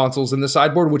Authority of the Consuls in the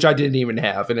sideboard, which I didn't even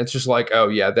have. And it's just like, oh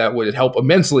yeah, that would help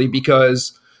immensely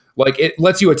because like it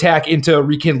lets you attack into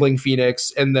Rekindling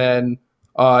Phoenix and then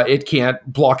it can't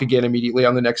block again immediately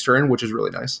on the next turn, which is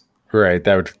really nice. Right,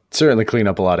 that would certainly clean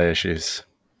up a lot of issues.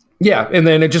 Yeah, and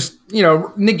then it just, you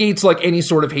know, negates like any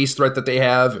sort of haste threat that they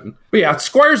have. But yeah,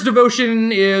 Squire's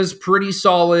Devotion is pretty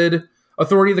solid.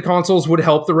 Authority of the Consuls would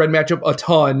help the red matchup a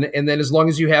ton. And then as long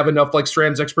as you have enough like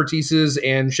SRAM's Expertises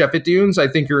and Shefet Dunes, I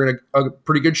think you're in a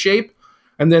pretty good shape.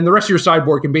 And then the rest of your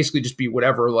sideboard can basically just be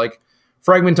whatever. Like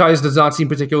Fragmentize does not seem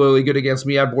particularly good against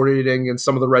me. I boarded it in against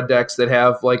some of the red decks that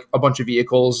have like a bunch of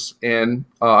vehicles, and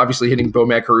obviously hitting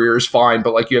Bomat Career is fine,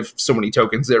 but like you have so many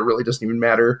tokens that it really doesn't even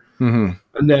matter. And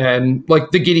then like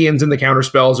the Gideons and the counter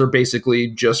spells are basically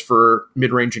just for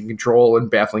mid-range and control, and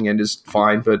Baffling End is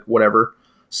fine, but whatever.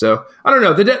 So I don't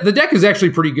know. The deck is actually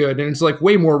pretty good, and it's like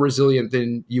way more resilient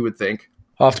than you would think.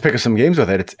 I'll have to pick up some games with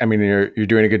it. You're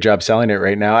doing a good job selling it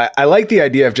right now. I like the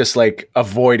idea of just like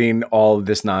avoiding all of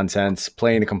this nonsense,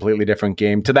 playing a completely different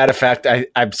game. To that effect,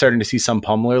 I'm starting to see some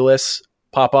pummeler lists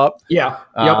pop up. Yeah.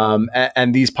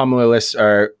 And these pummeler lists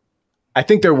are, I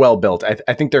think they're well built.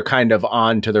 I think they're kind of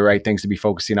on to the right things to be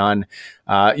focusing on.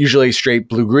 Usually straight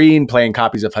blue-green, playing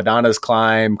copies of Hadana's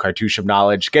Climb, Cartouche of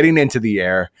Knowledge, getting into the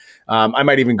air. I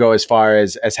might even go as far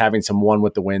as having some One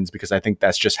with the Winds, because I think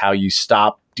that's just how you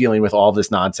stop dealing with all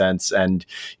this nonsense and,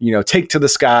 take to the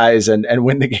skies and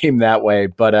win the game that way.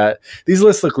 But these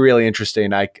lists look really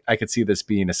interesting. I could see this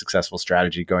being a successful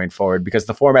strategy going forward because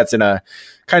the format's in a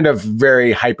kind of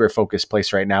very hyper-focused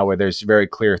place right now where there's very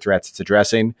clear threats it's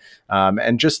addressing.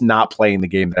 And just not playing the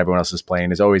game that everyone else is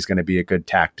playing is always going to be a good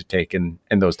tack to take in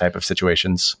those type of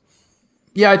situations.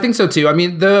 Yeah, I think so too. I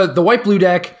mean, the white-blue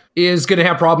deck is going to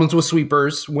have problems with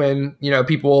sweepers when,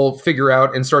 people figure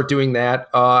out and start doing that.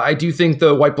 I do think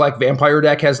the white-black vampire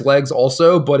deck has legs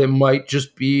also, but it might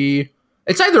just be...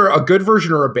 It's either a good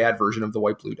version or a bad version of the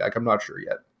white-blue deck. I'm not sure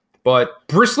yet. But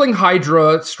Bristling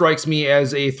Hydra strikes me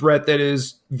as a threat that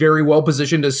is very well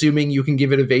positioned, assuming you can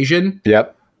give it evasion.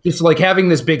 Yep. Just like having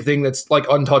this big thing that's like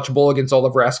untouchable against all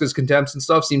of Vraska's contempts and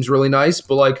stuff seems really nice,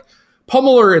 but like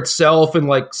Pummeler itself and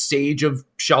like Sage of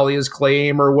Shalia's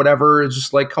Claim or whatever is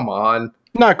just like, come on.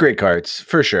 Not great cards,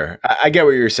 for sure. I get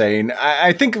what you're saying.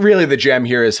 I think really the gem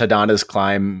here is Hadana's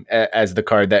Climb as the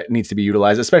card that needs to be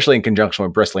utilized, especially in conjunction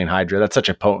with Bristling Hydra. That's such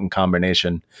a potent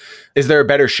combination. Is there a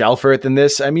better shell for it than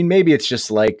this? I mean, maybe it's just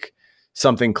like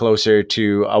something closer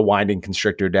to a Winding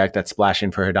Constrictor deck that's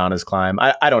splashing for Hadana's Climb.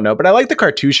 I don't know, but I like the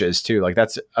cartouches too. Like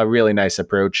that's a really nice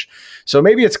approach. So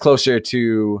maybe it's closer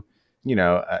to...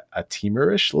 a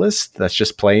teamerish list that's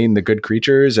just playing the good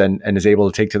creatures and is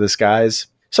able to take to the skies.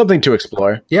 Something to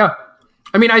explore. Yeah.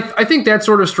 I mean, I think that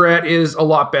sort of strat is a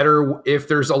lot better if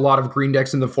there's a lot of green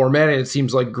decks in the format, and it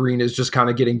seems like green is just kind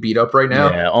of getting beat up right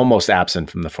now. Yeah, almost absent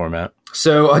from the format.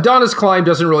 So Hadana's Climb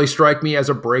doesn't really strike me as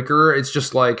a breaker. It's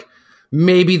just like,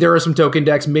 maybe there are some token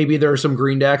decks, maybe there are some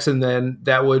green decks, and then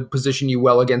that would position you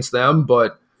well against them,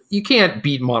 but you can't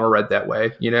beat mono red that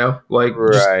way, Like,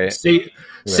 right.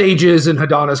 Sages and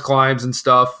Hadana's Climbs and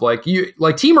stuff. Like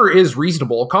Teamer is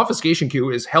reasonable. Confiscation Coup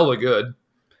is hella good.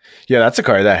 Yeah, that's a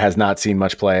card that has not seen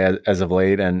much play as of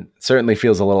late and certainly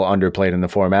feels a little underplayed in the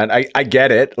format. I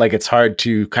get it. Like, it's hard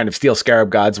to kind of steal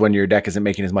Scarab Gods when your deck isn't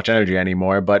making as much energy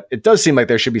anymore, but it does seem like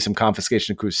there should be some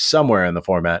Confiscation Coups somewhere in the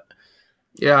format.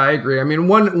 Yeah, I agree. I mean,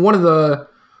 one of the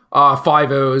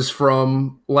 5-0s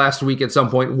from last week at some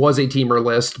point was a Teamer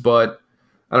list, but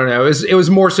I don't know. It was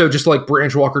more so just like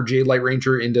Branchwalker, Jade Light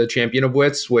Ranger into Champion of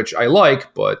Wits, which I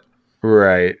like, but...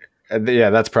 Right. Yeah,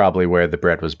 that's probably where the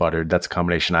bread was buttered. That's a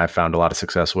combination I've found a lot of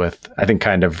success with. I think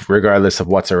kind of regardless of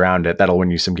what's around it, that'll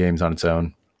win you some games on its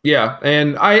own. Yeah,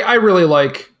 and I really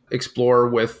like Explore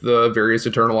with the various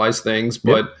Eternalized things,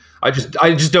 but yep.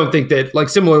 I just don't think that, like,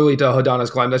 similarly to Hadana's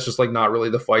Climb, that's just like not really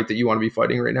the fight that you want to be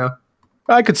fighting right now.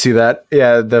 I could see that.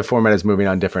 Yeah, the format is moving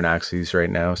on different axes right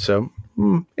now, so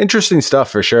interesting stuff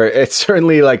for sure. It's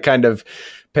certainly like kind of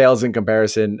pales in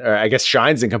comparison, or I guess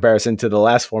shines in comparison to the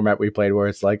last format we played where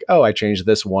it's like, oh, I changed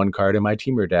this one card in my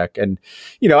Teamer deck. And,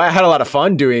 I had a lot of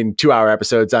fun doing 2-hour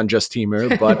episodes on just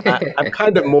Teamer, but I'm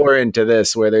kind of more into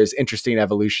this where there's interesting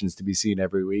evolutions to be seen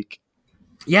every week.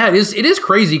 Yeah, it is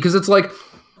crazy because it's like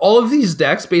all of these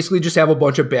decks basically just have a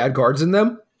bunch of bad cards in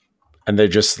them. And they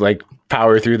just like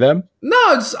power through them? No,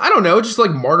 I don't know. Just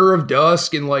like Martyr of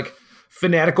Dusk and like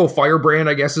Fanatical Firebrand,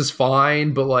 I guess, is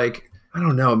fine, but like, I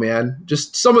don't know, man.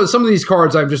 Just some of these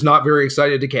cards I'm just not very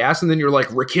excited to cast, and then you're like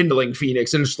Rekindling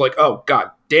Phoenix, and it's just like, oh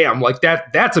god damn, like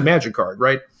that's a Magic card,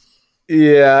 right?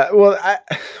 Yeah, well,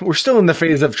 we're still in the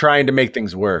phase of trying to make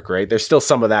things work, right? There's still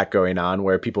some of that going on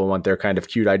where people want their kind of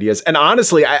cute ideas, and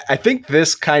honestly, I think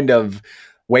this kind of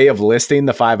way of listing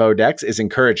the 5-0 decks is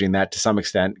encouraging that to some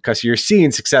extent because you're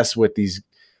seeing success with these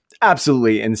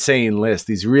absolutely insane lists,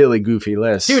 these really goofy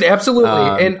lists. Dude,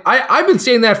 absolutely. And I've been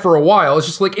saying that for a while. It's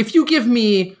just like, if you give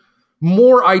me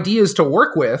more ideas to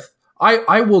work with,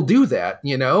 I will do that,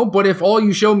 But if all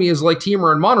you show me is like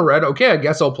Teamer and Mono Red, okay, I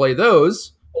guess I'll play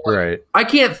those. Right. I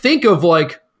can't think of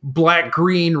like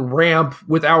black-green ramp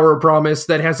with Hour of Promise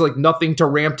that has like nothing to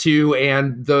ramp to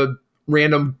and the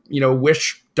random,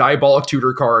 Wish Diabolic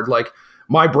Tutor card. Like,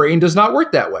 my brain does not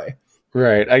work that way.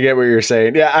 Right. I get what you're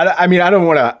saying. Yeah. I mean, I don't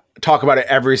want to talk about it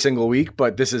every single week,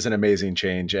 but this is an amazing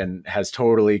change and has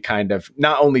totally kind of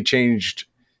not only changed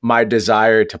my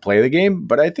desire to play the game,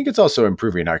 but I think it's also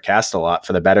improving our cast a lot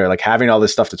for the better. Like, having all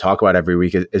this stuff to talk about every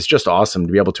week is just awesome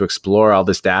to be able to explore all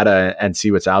this data and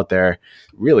see what's out there.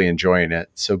 Really enjoying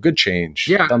it. So good change.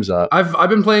 Yeah. Thumbs up. I've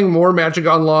been playing more Magic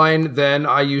Online than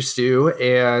I used to,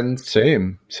 and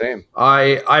same.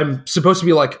 I'm supposed to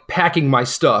be like packing my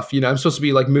stuff. I'm supposed to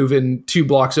be like moving 2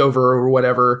 blocks over or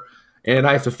whatever, and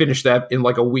I have to finish that in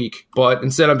like a week. But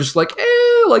instead, I'm just like,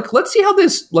 let's see how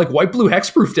this like white-blue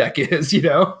hexproof deck is,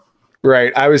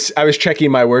 Right. I was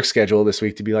checking my work schedule this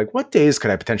week to be like, what days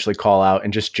could I potentially call out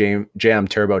and just jam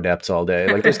Turbo Depths all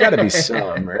day? Like, there's got to be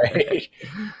some, right?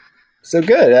 So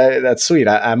good. That's sweet.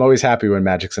 I'm always happy when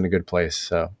Magic's in a good place.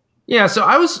 So Yeah, so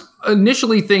I was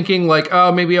initially thinking like,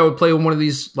 oh, maybe I would play one of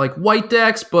these like white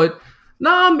decks, but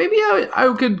nah, maybe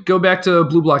I could go back to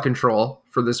blue black control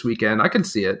for this weekend. I can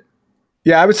see it.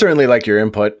 Yeah, I would certainly like your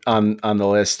input on the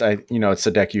list. It's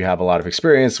a deck you have a lot of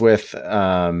experience with.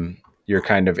 You're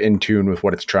kind of in tune with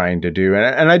what it's trying to do.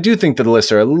 And I do think that the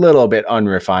lists are a little bit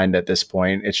unrefined at this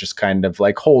point. It's just kind of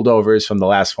like holdovers from the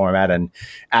last format and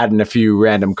adding a few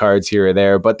random cards here or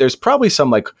there. But there's probably some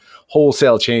like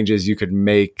wholesale changes you could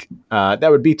make that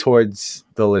would be towards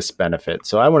the list benefit.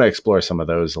 So I want to explore some of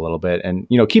those a little bit and,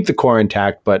 keep the core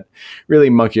intact, but really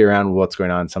monkey around with what's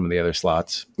going on in some of the other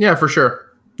slots. Yeah, for sure.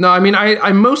 No, I mean,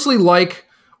 I mostly like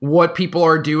what people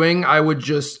are doing. I would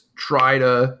just try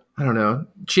to, I don't know,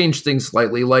 change things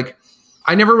slightly. Like,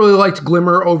 I never really liked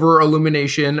Glimmer over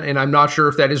Illumination, and I'm not sure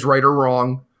if that is right or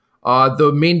wrong.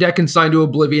 The main deck Consigned to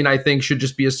Oblivion, I think, should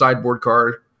just be a sideboard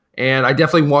card. And I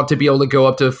definitely want to be able to go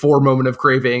up to 4 Moment of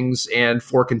Cravings and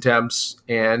 4 Contempts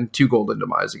and 2 Golden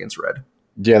Demise against red.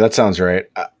 Yeah, that sounds right.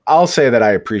 I'll say that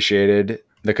I appreciated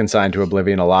the Consigned to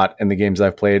Oblivion a lot in the games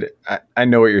I've played. I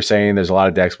know what you're saying. There's a lot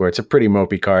of decks where it's a pretty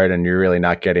mopey card and you're really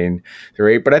not getting the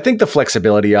rate. But I think the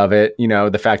flexibility of it,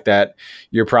 the fact that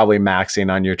you're probably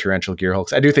maxing on your Torrential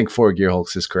Gearhulks. I do think 4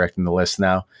 Gearhulks is correct in the list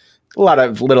now. A lot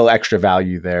of little extra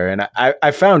value there. And I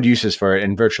found uses for it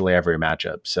in virtually every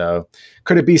matchup. So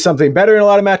could it be something better in a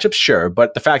lot of matchups? Sure.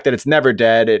 But the fact that it's never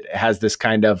dead, it has this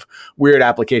kind of weird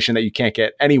application that you can't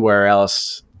get anywhere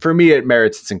else. For me, it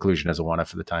merits its inclusion as a one-off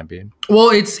for the time being.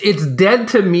 Well, it's dead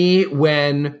to me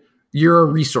when you're a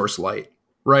resource light,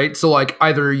 right? So like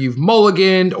either you've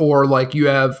mulliganed or like you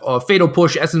have a Fatal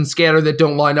Push, Essence Scatter that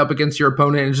don't line up against your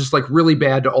opponent. And it's just like really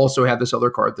bad to also have this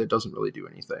other card that doesn't really do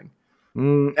anything.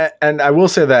 And I will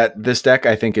say that this deck,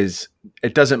 I think, it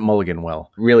doesn't mulligan well.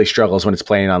 Really struggles when it's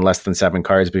playing on less than 7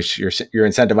 cards because you're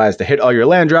incentivized to hit all your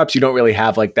land drops. You don't really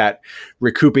have like that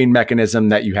recouping mechanism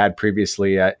that you had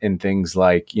previously in things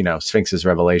like, Sphinx's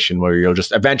Revelation, where you'll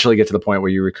just eventually get to the point where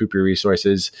you recoup your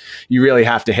resources. You really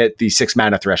have to hit the 6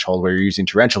 mana threshold where you're using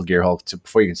Torrential Gearhulk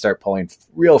before you can start pulling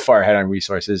real far ahead on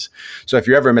resources. So if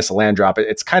you ever miss a land drop,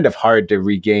 it's kind of hard to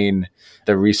regain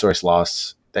the resource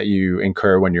loss that you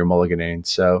incur when you're mulliganing.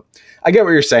 So I get what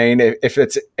you're saying. If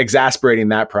it's exasperating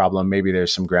that problem, maybe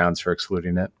there's some grounds for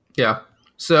excluding it. Yeah.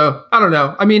 So I don't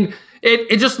know. I mean,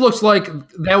 it just looks like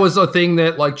that was a thing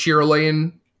that like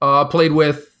Cheerlane played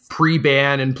with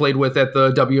pre-ban and played with at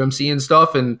the WMC and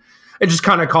stuff. And it just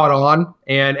kind of caught on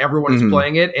and everyone is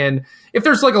playing it. And if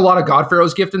there's like a lot of God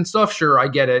Pharaoh's Gift and stuff, sure, I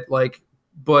get it. Like,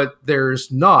 but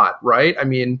there's not, right? I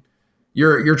mean,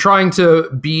 you're trying to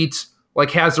beat like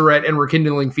Hazoret and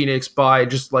Rekindling Phoenix by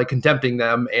just like contempting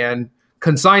them, and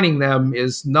consigning them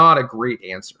is not a great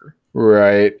answer.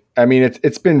 Right. I mean,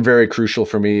 it's been very crucial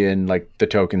for me in like the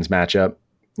tokens matchup.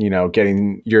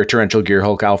 Getting your Torrential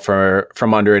Gearhulk out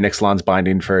from under an Ixalan's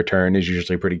Binding for a turn is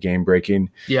usually pretty game breaking.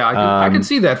 Yeah, I can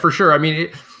see that for sure. I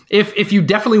mean, if you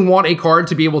definitely want a card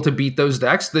to be able to beat those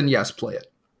decks, then yes, play it.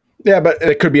 Yeah, but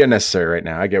it could be unnecessary right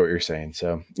now. I get what you're saying.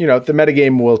 So, the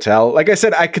metagame will tell. Like I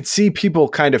said, I could see people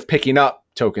kind of picking up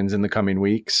tokens in the coming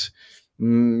weeks.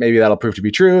 Maybe that'll prove to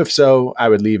be true. If so, I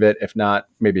would leave it. If not,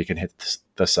 maybe it can hit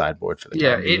the sideboard for the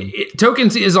time. Yeah,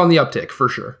 tokens is on the uptick for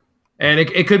sure. And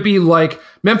it could be like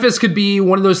Memphis could be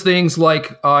one of those things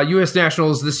like U.S.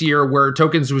 Nationals this year where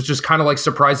tokens was just kind of like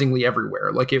surprisingly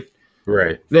everywhere. Like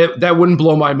that wouldn't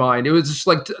blow my mind. It was just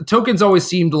like tokens always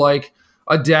seemed like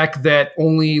a deck that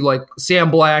only like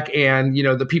Sam Black and,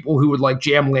 the people who would like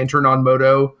jam Lantern on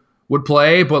Moto would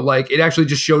play. But like it actually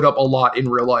just showed up a lot in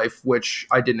real life, which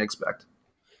I didn't expect.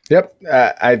 Yep.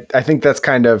 I think that's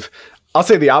kind of, I'll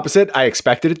say the opposite. I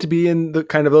expected it to be in the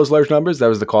kind of those large numbers. That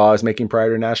was the call I was making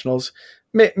prior to Nationals.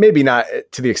 Maybe not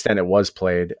to the extent it was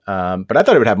played, but I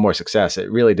thought it would have more success.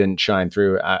 It really didn't shine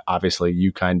through. Obviously,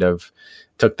 you kind of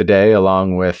took the day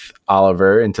along with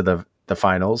Oliver into the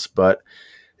finals, but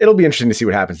it'll be interesting to see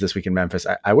what happens this week in Memphis.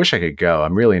 I wish I could go.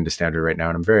 I'm really into Standard right now,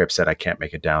 and I'm very upset I can't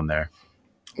make it down there.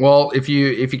 Well, if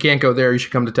you can't go there, you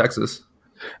should come to Texas.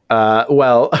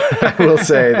 Well, I will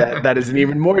say that is an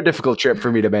even more difficult trip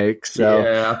for me to make. So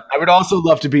yeah. I would also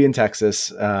love to be in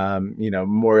Texas.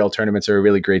 Memorial tournaments are a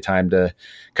really great time to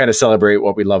kind of celebrate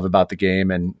what we love about the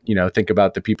game and, think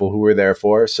about the people who we're there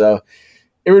for. So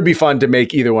it would be fun to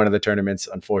make either one of the tournaments.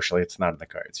 Unfortunately, it's not in the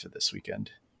cards for this weekend.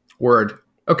 Word.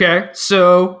 Okay.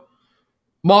 So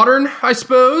Modern, I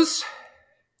suppose.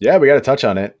 Yeah, we got to touch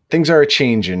on it. Things are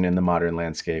changing in the Modern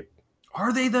landscape.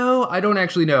 Are they, though? I don't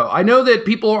actually know. I know that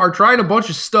people are trying a bunch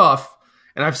of stuff,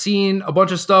 and I've seen a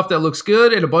bunch of stuff that looks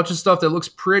good and a bunch of stuff that looks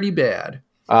pretty bad.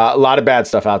 A lot of bad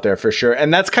stuff out there for sure.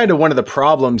 And that's kind of one of the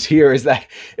problems here is that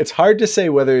it's hard to say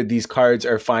whether these cards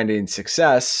are finding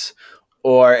success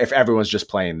or if everyone's just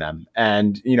playing them.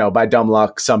 And, by dumb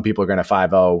luck, some people are going to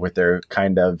 5-0 with their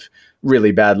kind of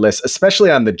really bad lists,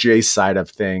 especially on the Jace side of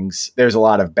things. There's a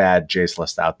lot of bad Jace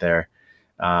lists out there.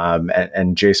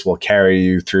 And Jace will carry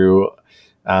you through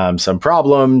some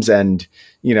problems and,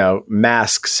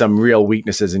 mask some real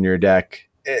weaknesses in your deck.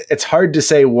 It's hard to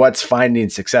say what's finding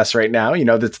success right now.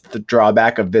 That's the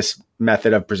drawback of this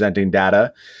method of presenting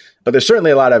data, but there's certainly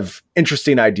a lot of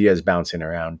interesting ideas bouncing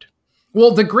around.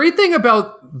 Well, the great thing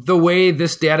about the way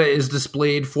this data is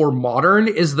displayed for Modern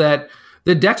is that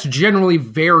the decks generally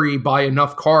vary by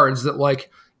enough cards that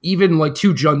even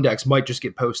 2 Jund decks might just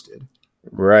get posted.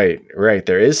 Right.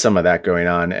 There is some of that going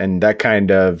on. And that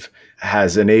kind of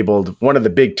has enabled one of the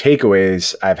big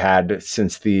takeaways I've had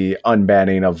since the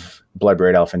unbanning of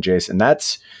Bloodbraid Elf and Jace. And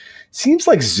seems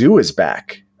like Zoo is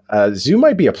back. Zoo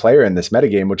might be a player in this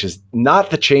metagame, which is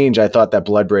not the change I thought that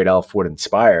Bloodbraid Elf would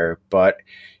inspire. But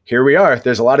here we are.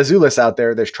 There's a lot of Zoo lists out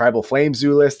there. There's Tribal Flame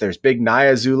Zoo lists. There's Big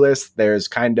Naya Zoo lists. There's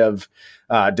kind of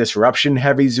disruption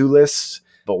heavy Zoo lists.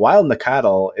 But Wild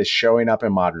Nacatl is showing up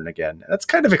in Modern again. That's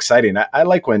kind of exciting. I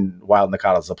like when Wild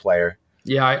Nacatl is a player.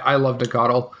 Yeah, I love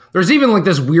Nacatl. There's even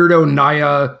this weirdo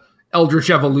Naya Eldritch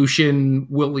Evolution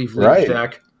Will Leaf Leech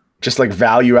deck. Just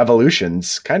value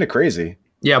evolutions. Kind of crazy.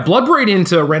 Yeah, Bloodbraid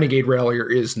into Renegade Rallier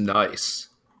is nice.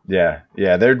 Yeah.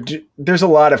 There's a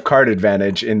lot of card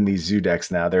advantage in these Zoo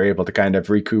decks now. They're able to kind of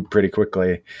recoup pretty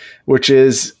quickly, which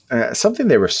is something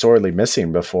they were sorely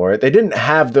missing before. They didn't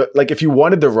have if you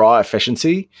wanted the raw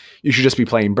efficiency, you should just be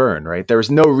playing Burn, right? There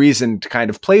was no reason to kind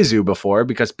of play Zoo before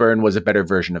because Burn was a better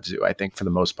version of Zoo, I think, for the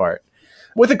most part.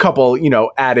 With a couple,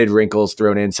 added wrinkles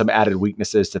thrown in, some added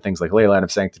weaknesses to things like Leyline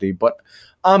of Sanctity. But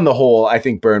on the whole, I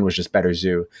think Burn was just better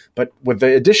Zoo. But with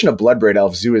the addition of Bloodbraid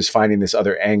Elf, Zoo is finding this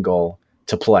other angle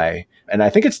to play. And I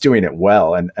think it's doing it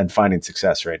well and finding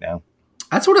success right now.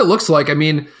 That's what it looks like. I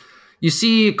mean, you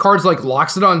see cards like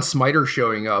Loxodon Smiter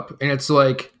showing up, and it's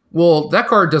well, that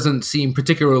card doesn't seem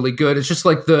particularly good. It's just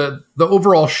the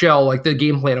overall shell, the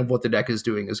game plan of what the deck is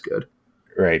doing is good.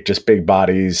 Right, just big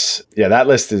bodies. Yeah, that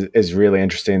list is really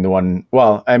interesting. The one,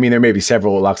 there may be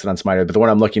several Loxodon Smiter, but the one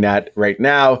I'm looking at right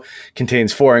now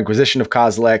contains 4 Inquisition of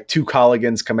Kozilek, 2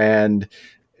 Colligan's Command,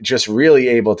 just really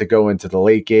able to go into the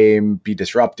late game, be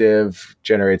disruptive,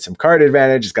 generate some card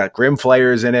advantage. It's got Grim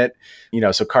Flayers in it,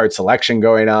 so card selection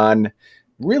going on.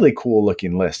 Really cool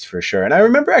looking list for sure. And I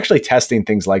remember actually testing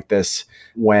things like this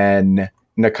when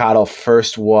Nacatl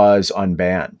first was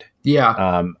unbanned.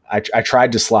 Yeah. I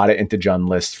tried to slot it into Jund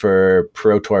list for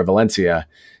Pro Tour Valencia.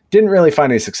 Didn't really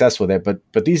find any success with it,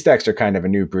 but these decks are kind of a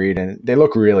new breed and they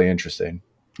look really interesting.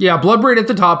 Yeah, Bloodbraid at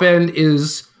the top end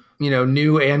is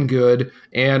new and good.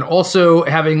 And also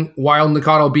having Wild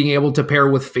Nacatl being able to pair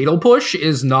with Fatal Push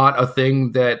is not a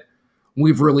thing that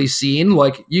we've really seen.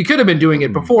 You could have been doing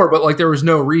it before, but there was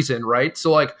no reason, right?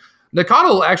 So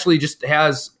Nacatl actually just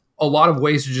has a lot of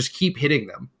ways to just keep hitting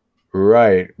them.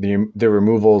 Right. The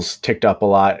removals ticked up a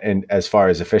lot and as far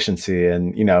as efficiency.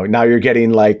 And, now you're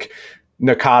getting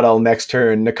Nacatl next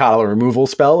turn, Nacatl removal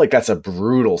spell. That's a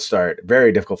brutal start.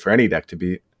 Very difficult for any deck to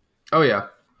beat. Oh, yeah.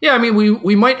 Yeah, I mean,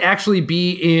 we might actually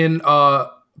be in a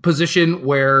position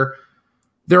where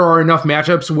there are enough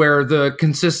matchups where the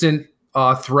consistent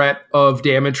threat of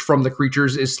damage from the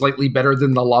creatures is slightly better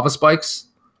than the lava spikes.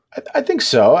 I think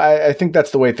so. I think that's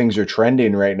the way things are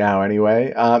trending right now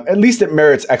anyway. At least it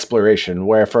merits exploration,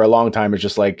 where for a long time it's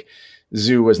just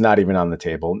Zoo was not even on the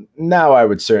table. Now I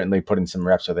would certainly put in some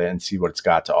reps with it and see what it's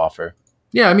got to offer.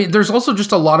 Yeah, I mean, there's also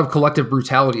just a lot of collective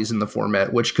brutalities in the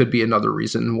format, which could be another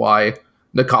reason why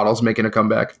Nacatl's making a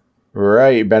comeback.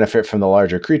 Right, you benefit from the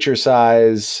larger creature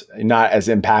size, not as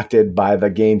impacted by the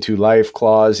gain 2 life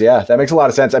clause. Yeah, that makes a lot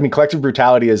of sense. I mean, Collective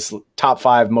Brutality is top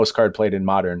 5 most card played in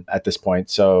Modern at this point.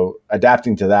 So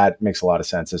adapting to that makes a lot of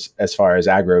sense as far as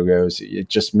aggro goes. It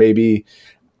just maybe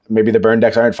the burn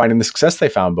decks aren't finding the success they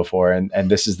found before,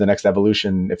 and this is the next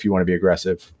evolution if you want to be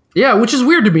aggressive. Yeah, which is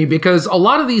weird to me because a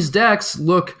lot of these decks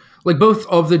look like both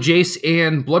of the Jace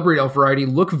and Bloodbraid Elf variety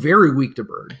look very weak to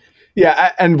burn.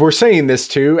 Yeah, and we're saying this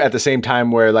too at the same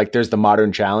time where there's the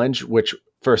Modern Challenge, which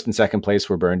first and second place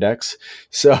were burn decks.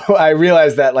 So I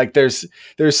realize that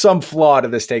there's some flaw to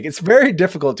this take. It's very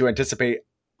difficult to anticipate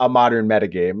a Modern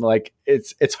metagame.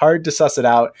 It's hard to suss it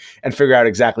out and figure out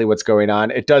exactly what's going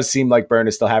on. It does seem like Burn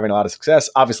is still having a lot of success.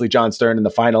 Obviously, John Stern in the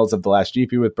finals of the last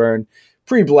GP with Burn,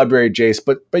 pre-Bloodbraid Jace,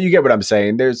 but you get what I'm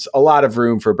saying. There's a lot of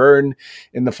room for Burn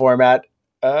in the format.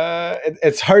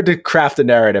 It's hard to craft a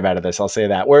narrative out of this. I'll say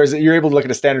that. Whereas you're able to look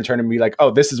at a standard tournament and be like,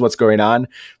 oh, this is what's going on.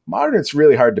 Modern, it's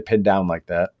really hard to pin down like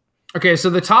that. Okay, so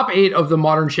the top 8 of the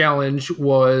Modern Challenge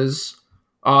was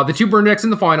the 2 burn decks in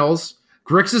the finals,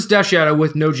 Grixis Death Shadow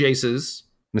with no Jaces.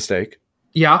 Mistake.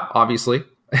 Yeah, obviously.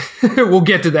 We'll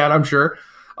get to that, I'm sure.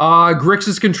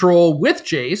 Grixis Control with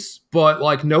Jace, but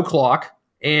like no clock.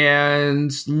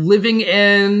 And Living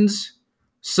End,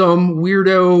 some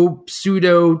weirdo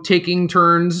pseudo taking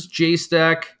turns Jace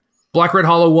deck. Black Red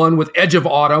Hollow 1 with Edge of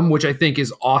Autumn, which I think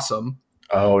is awesome.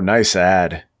 Oh, nice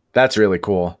ad. That's really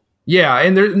cool. Yeah,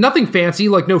 and there's nothing fancy,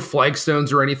 like no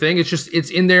flagstones or anything. It's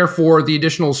in there for the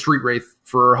additional Street Wraith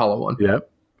for Hollow 1. Yep.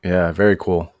 Yeah, very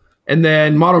cool. And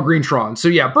then Mono Green Tron. So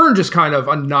yeah, Burn just kind of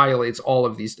annihilates all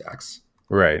of these decks.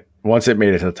 Right. Once it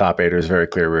made it to the top 8, it was very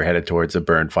clear we were headed towards the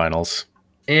Burn finals.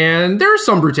 And there are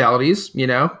some brutalities, you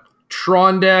know.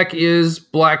 Tron deck is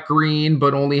black-green,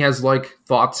 but only has like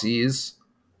Thoughtseize.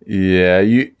 Yeah,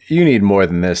 you need more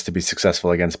than this to be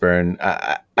successful against Burn.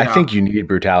 I think you need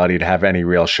Brutality to have any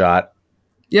real shot.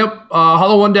 Yep.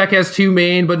 Hollow 1 deck has 2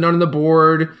 main, but none on the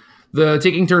board. The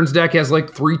Taking Turns deck has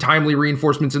like 3 timely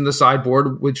reinforcements in the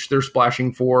sideboard, which they're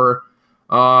splashing for.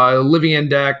 Living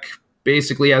End deck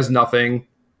basically has nothing.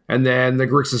 And then the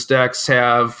Grixis decks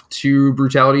have 2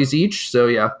 brutalities each. So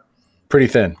yeah. Pretty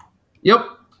thin. Yep.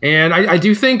 And I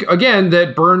do think, again,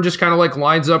 that Burn just kind of like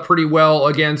lines up pretty well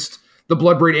against the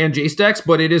Bloodbraid and Jace decks,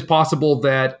 but it is possible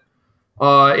that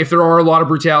if there are a lot of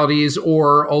brutalities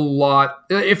or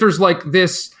if there's like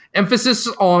this emphasis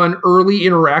on early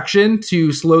interaction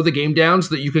to slow the game down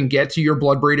so that you can get to your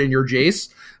Bloodbraid and your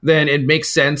Jace, then it makes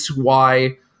sense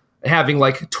why having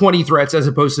like 20 threats as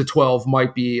opposed to 12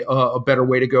 might be a better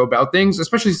way to go about things,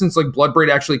 especially since like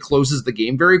Bloodbraid actually closes the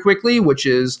game very quickly, which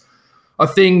is a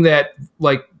thing that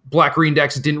like black-green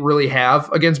decks didn't really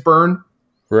have against Burn.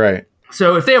 Right.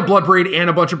 So if they have Bloodbraid and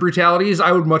a bunch of brutalities,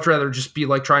 I would much rather just be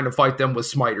like trying to fight them with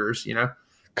smiters, you know?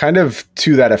 Kind of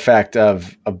to that effect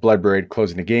of Bloodbraid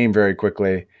closing the game very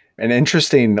quickly. An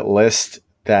interesting list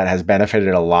that has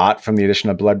benefited a lot from the addition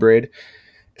of Bloodbraid.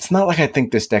 It's not like I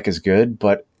think this deck is good,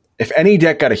 but if any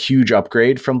deck got a huge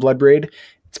upgrade from Bloodbraid,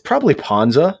 it's probably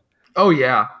Ponza. Oh,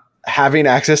 yeah. Having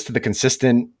access to the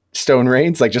consistent Stone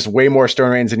Rains, like just way more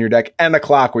Stone Rains in your deck, and a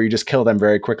clock where you just kill them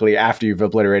very quickly after you've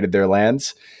obliterated their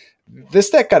lands. This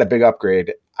deck got a big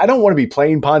upgrade. I don't want to be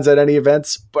playing Ponza at any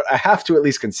events, but I have to at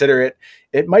least consider it.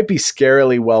 It might be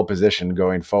scarily well positioned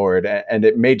going forward, and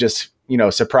it may just,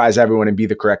 surprise everyone and be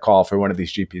the correct call for one of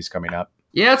these GPs coming up.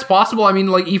 Yeah, it's possible. I mean,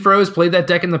 like Ephro has played that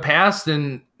deck in the past,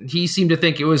 and he seemed to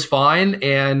think it was fine.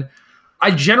 And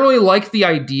I generally like the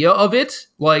idea of it,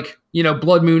 like,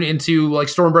 Blood Moon into like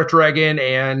Stormbreath Dragon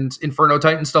and Inferno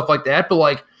Titan, stuff like that. But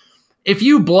like, if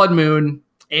you Blood Moon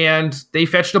and they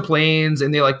fetch the plains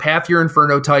and they like path your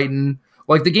Inferno Titan,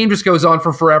 like the game just goes on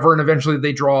for forever, and eventually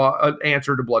they draw an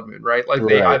answer to Blood Moon, right? Like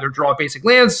they either draw basic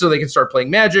lands so they can start playing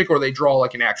Magic, or they draw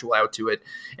like an actual out to it.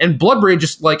 And Bloodbraid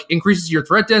just like increases your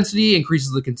threat density,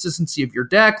 increases the consistency of your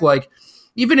deck. Like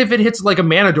even if it hits like a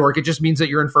mana dork, it just means that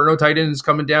your Inferno Titan is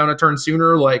coming down a turn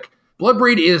sooner. Like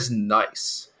Bloodbraid is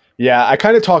nice. Yeah, I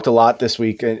kind of talked a lot this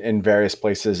week in various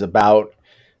places about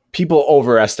people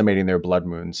overestimating their Blood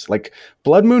Moons. Like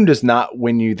Blood Moon does not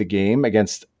win you the game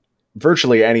against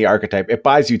virtually any archetype. It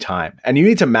buys you time, and you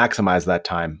need to maximize that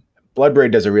time.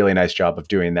 Bloodbraid does a really nice job of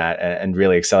doing that and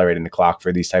really accelerating the clock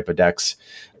for these type of decks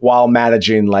while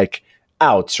managing like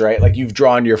outs, right? Like you've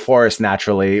drawn your forest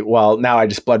naturally. Well, now I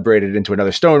just Bloodbraided into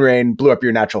another Stone Rain, blew up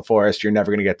your natural forest. You're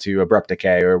never going to get to Abrupt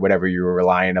Decay or whatever you were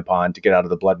relying upon to get out of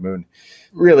the Blood Moon.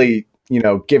 Really,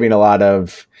 giving a lot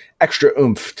of extra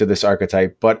oomph to this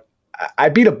archetype. But I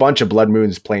beat a bunch of Blood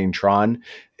Moons playing Tron.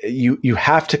 You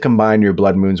have to combine your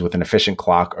Blood Moons with an efficient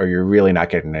clock, or you're really not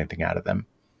getting anything out of them.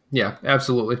 Yeah,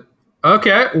 absolutely.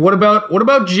 Okay, what about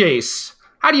Jace?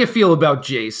 How do you feel about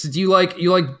Jace? Do you like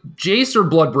Jace or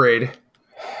Bloodbraid?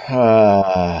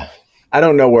 I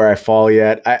don't know where I fall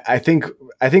yet. I think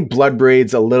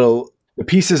Bloodbraid's the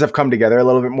pieces have come together a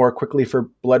little bit more quickly for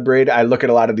Bloodbraid. I look at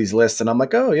a lot of these lists and I'm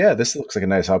like, oh yeah, this looks like a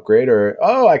nice upgrade, or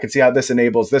oh, I can see how this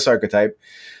enables this archetype.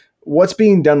 What's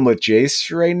being done with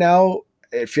Jace right now,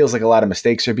 it feels like a lot of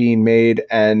mistakes are being made,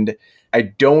 and I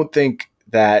don't think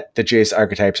that the Jace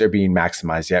archetypes are being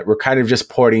maximized yet. We're kind of just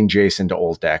porting Jace into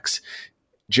old decks.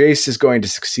 Jace is going to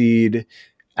succeed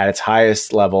at its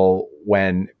highest level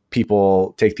when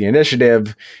people take the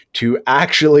initiative to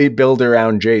actually build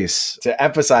around Jace, to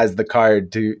emphasize the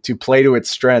card, to play to its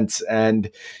strengths.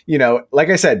 And, like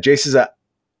I said, Jace is an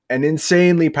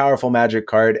insanely powerful Magic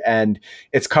card, and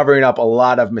it's covering up a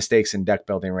lot of mistakes in deck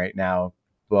building right now.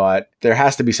 but there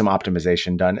has to be some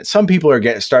optimization done. Some people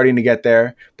are starting to get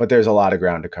there, but there's a lot of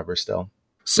ground to cover still.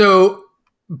 So,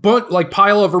 but like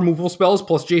pile of removal spells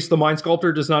plus Jace the Mind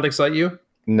Sculptor does not excite you?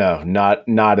 No, not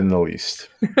in the least.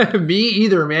 Me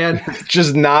either, man.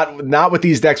 Just not with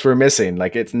these decks we're missing.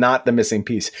 Like, it's not the missing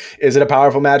piece. Is it a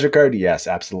powerful Magic card? Yes,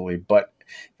 absolutely. But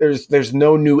there's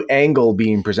no new angle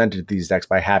being presented to these decks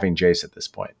by having Jace at this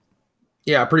point.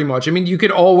 Yeah, pretty much. I mean, you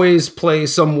could always play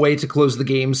some way to close the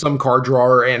game, some card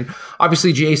drawer, and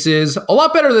obviously Jace is a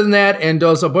lot better than that and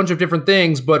does a bunch of different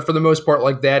things, but for the most part,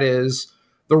 like, that is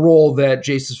the role that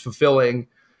Jace is fulfilling.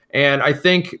 And I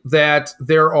think that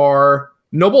there are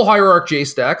Noble Hierarch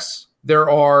Jace decks, there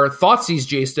are Thoughtseize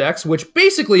Jace decks, which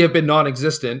basically have been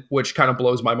non-existent, which kind of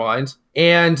blows my mind.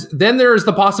 And then there's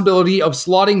the possibility of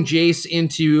slotting Jace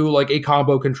into like a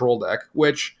combo control deck,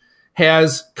 which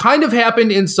has kind of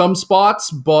happened in some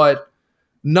spots, but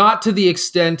not to the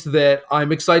extent that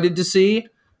I'm excited to see.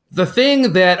 The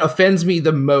thing that offends me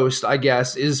the most, I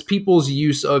guess, is people's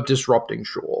use of Disrupting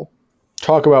Shoal.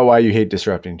 Talk about why you hate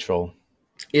Disrupting Shoal.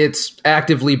 It's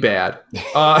actively bad.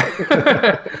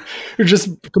 You're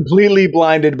just completely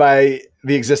blinded by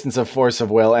the existence of Force of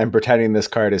Will and pretending this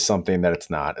card is something that it's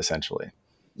not, essentially.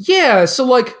 Yeah, so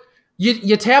like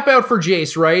you tap out for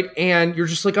Jace, right? And you're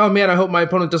just like, oh man, I hope my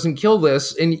opponent doesn't kill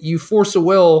this. And you Force a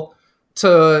Will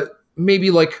to maybe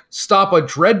like stop a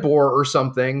Dreadbore or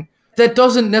something. That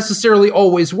doesn't necessarily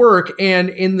always work. And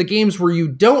in the games where you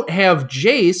don't have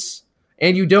Jace,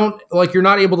 and you don't, like, you're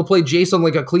not able to play Jace on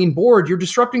like a clean board, your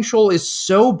Disrupting Shoal is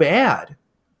so bad.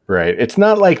 Right. It's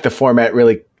not like the format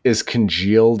really is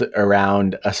congealed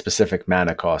around a specific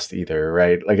mana cost either,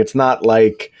 right? Like, it's not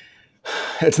like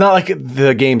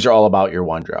the games are all about your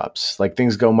 1-drops. Like,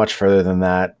 things go much further than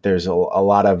that. There's a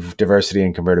lot of diversity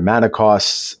in converted mana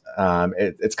costs.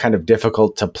 It's kind of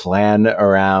difficult to plan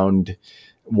around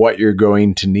what you're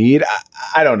going to need.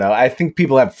 I don't know. I think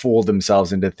people have fooled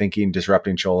themselves into thinking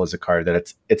Disrupting Shoal is a card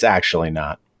that it's actually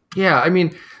not. Yeah, I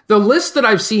mean, the lists that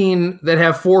I've seen that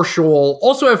have 4 Shoal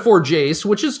also have 4 Jace,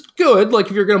 which is good. Like,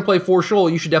 if you're going to play 4 Shoal,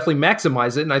 you should definitely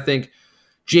maximize it. And I think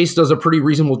Jace does a pretty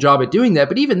reasonable job at doing that.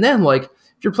 But even then, like,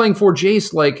 if you're playing 4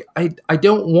 Jace, like, I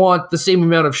don't want the same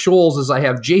amount of Shoals as I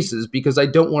have Jaces because I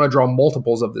don't want to draw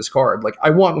multiples of this card. Like, I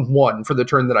want 1 for the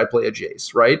turn that I play a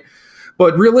Jace, right?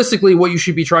 But realistically, what you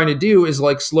should be trying to do is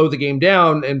like slow the game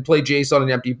down and play Jace on an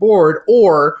empty board,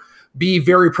 or be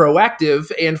very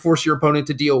proactive and force your opponent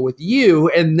to deal with you,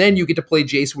 and then you get to play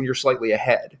Jace when you're slightly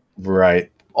ahead. Right.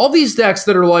 All these decks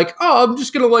that are like, oh, I'm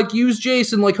just going to like use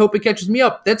Jace and like hope it catches me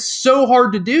up. That's so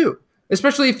hard to do,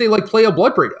 especially if they like play a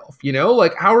Bloodbraid Elf, you know?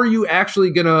 Like, how are you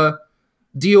actually going to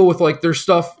deal with like their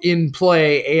stuff in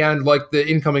play and like the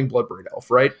incoming Bloodbraid Elf,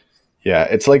 right? Yeah,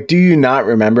 it's like, do you not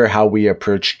remember how we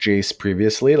approached Jace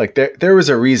previously? Like, there was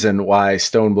a reason why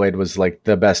Stoneblade was like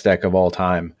the best deck of all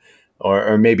time,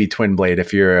 or maybe Twinblade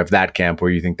if you're of that camp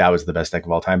where you think that was the best deck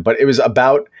of all time. But it was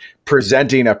about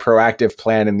presenting a proactive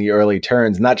plan in the early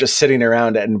turns, not just sitting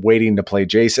around and waiting to play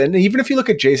Jace. And even if you look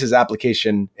at Jace's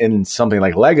application in something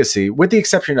like Legacy, with the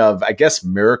exception of, I guess,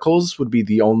 Miracles would be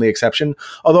the only exception.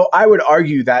 Although I would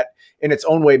argue that in its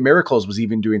own way, Miracles was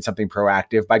even doing something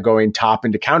proactive by going top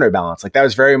into Counterbalance. Like, that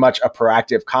was very much a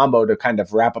proactive combo to kind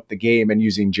of wrap up the game and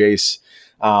using Jace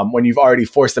when you've already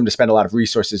forced them to spend a lot of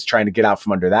resources trying to get out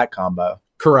from under that combo.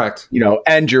 Correct. You know,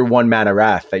 and your 1 mana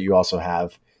Wrath that you also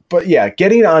have. But yeah,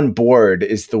 getting on board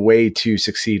is the way to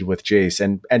succeed with Jace,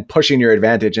 and pushing your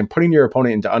advantage and putting your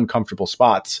opponent into uncomfortable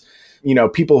spots. You know,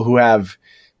 people who have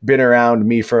been around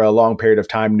me for a long period of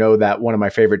time know that one of my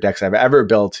favorite decks I've ever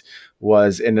built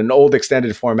was in an old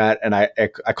extended format, and I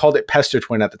called it Pester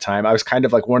Twin at the time. I was kind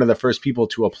of like one of the first people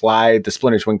to apply the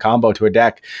Splinter Twin combo to a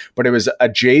deck, but it was a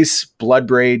Jace,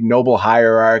 Bloodbraid, Noble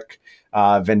Hierarch,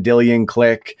 Vendilion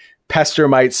Click,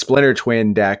 Pestermite Splinter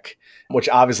Twin deck, which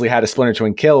obviously had a Splinter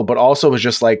Twin kill, but also was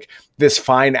just like this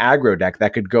fine aggro deck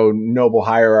that could go Noble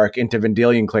Hierarch into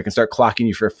Vendilion Click and start clocking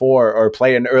you for 4, or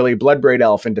play an early Bloodbraid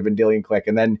Elf into Vendilion Click.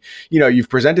 And then, you know, you've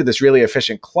presented this really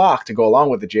efficient clock to go along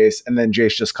with the Jace, and then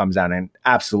Jace just comes down and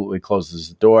absolutely closes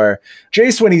the door.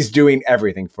 Jace, when he's doing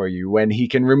everything for you, when he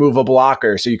can remove a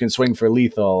blocker so you can swing for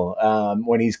lethal,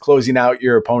 when he's closing out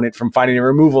your opponent from finding a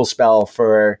removal spell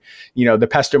for, you know, the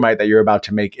Pestermite that you're about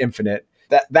to make infinite.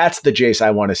 That's the Jace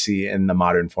I want to see in the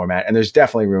modern format, and there's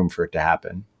definitely room for it to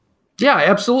happen. Yeah,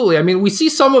 absolutely. I mean, we see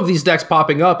some of these decks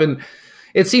popping up, and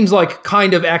it seems like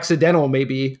kind of accidental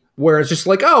maybe, where it's just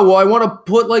like, oh, well, I want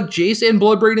to put like Jace and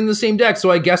Bloodbraid in the same deck,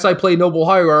 so I guess I play Noble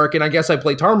Hierarch, and I guess I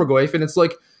play Tarmogoyf, and it's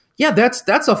like, yeah,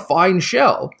 that's a fine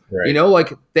shell. Right. You know,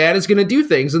 like, that is going to do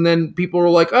things, and then people are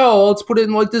like, oh, let's put it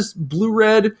in like this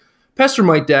blue-red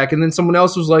Pestermite deck, and then someone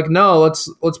else was like, no,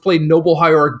 let's play Noble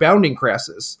Hierarch Bounding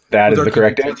Crassus. That is the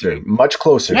correct answer. Much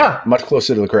closer. Yeah. Much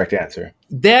closer to the correct answer.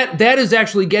 That is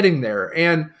actually getting there.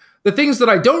 And the things that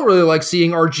I don't really like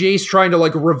seeing are Jace trying to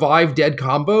like revive dead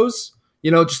combos,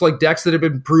 just like decks that have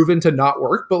been proven to not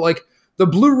work. But like the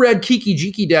blue-red Kiki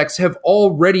Jiki decks have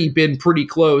already been pretty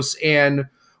close, and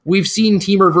we've seen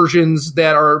teamer versions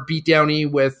that are beatdowny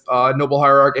with Noble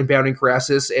Hierarch and Bounding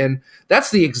Crassus, and that's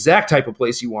the exact type of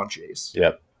place you want Jace.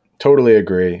 Yep, totally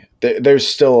agree. There's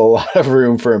still a lot of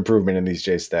room for improvement in these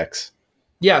Jace decks.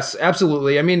 Yes,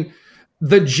 absolutely. I mean,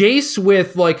 the Jace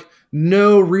with like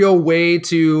no real way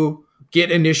to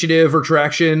get initiative or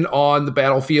traction on the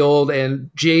battlefield, and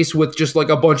Jace with just like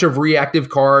a bunch of reactive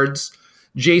cards,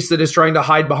 Jace that is trying to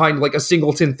hide behind like a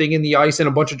singleton thing in the ice and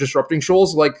a bunch of disrupting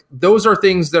shoals, like those are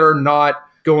things that are not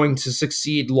going to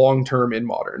succeed long-term in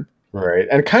Modern. Right.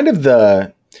 And kind of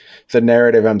the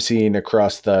narrative I'm seeing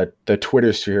across the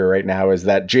Twitter sphere right now is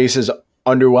that Jace is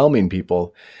underwhelming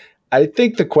people. I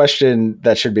think the question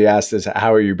that should be asked is,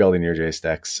 how are you building your Jace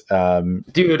decks?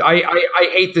 Dude, I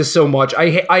hate this so much.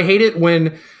 I hate it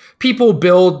when people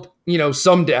build,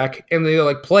 some deck and they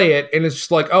like play it and it's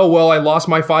just like, oh, well, I lost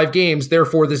my 5 games,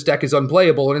 therefore this deck is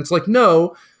unplayable. And it's like,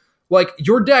 no, like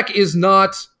your deck is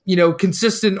not,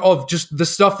 consistent of just the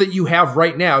stuff that you have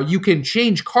right now. You can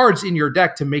change cards in your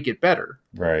deck to make it better.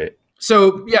 Right.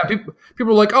 So yeah,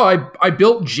 people are like, oh, I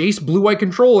built Jace Blue-White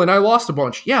Control and I lost a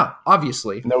bunch. Yeah,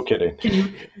 obviously. No kidding.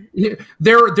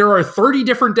 There are 30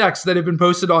 different decks that have been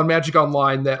posted on Magic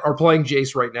Online that are playing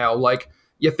Jace right now. Like,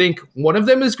 you think one of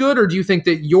them is good, or do you think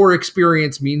that your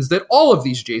experience means that all of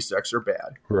these Jace decks are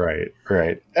bad?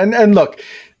 Right. And look,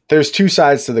 there's two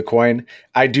sides to the coin.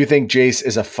 I do think Jace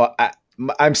is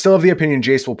I'm still of the opinion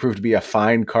Jace will prove to be a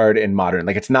fine card in Modern.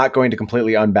 Like, it's not going to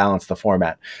completely unbalance the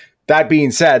format. That being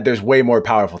said, there's way more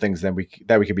powerful things that we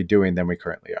could be doing than we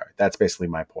currently are. That's basically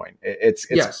my point. It's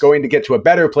yes. Going to get to a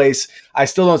better place. I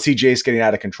still don't see Jace getting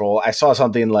out of control. I saw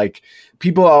something like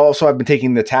people also have been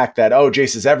taking the tack that, oh,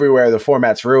 Jace is everywhere, the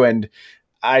format's ruined.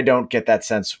 I don't get that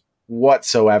sense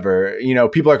whatsoever.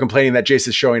 People are complaining that Jace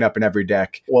is showing up in every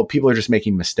deck. Well, people are just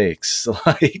making mistakes.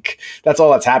 Like, that's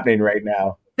all that's happening right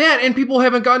now. That, and people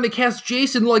haven't gotten to cast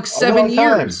Jace in like 7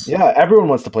 years. Yeah, everyone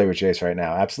wants to play with Jace right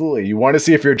now. Absolutely. You want to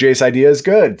see if your Jace idea is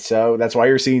good. So that's why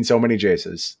you're seeing so many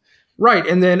Jaces. Right.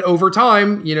 And then over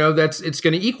time, it's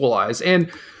going to equalize.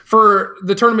 And for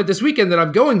the tournament this weekend that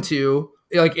I'm going to,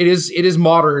 like, it is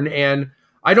Modern. And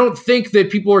I don't think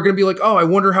that people are going to be like, oh, I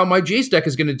wonder how my Jace deck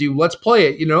is going to do. Let's play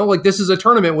it. Like, this is a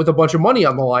tournament with a bunch of money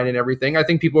on the line and everything. I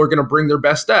think people are going to bring their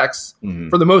best decks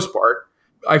for the most part.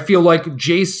 I feel like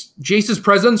Jace's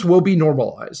presence will be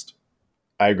normalized.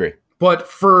 I agree. But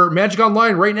for Magic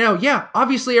Online right now, yeah,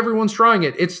 obviously everyone's trying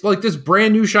it. It's like this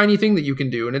brand new shiny thing that you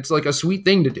can do, and it's like a sweet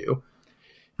thing to do.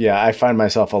 Yeah, I find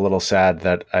myself a little sad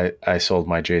that I sold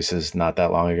my Jaces not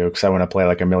that long ago because I want to play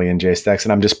like a million Jace decks,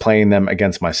 and I'm just playing them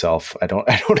against myself. I don't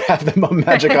have them on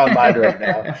Magic Online right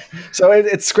now. So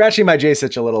it's scratching my Jace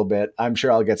itch a little bit. I'm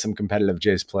sure I'll get some competitive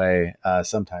Jace play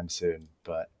sometime soon.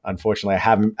 But unfortunately,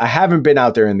 I haven't been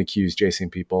out there in the queues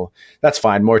chasing people. That's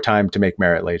fine. More time to make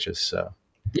merit lages. So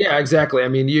yeah, exactly. I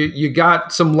mean, you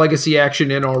got some legacy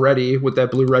action in already with that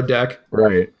blue-red deck.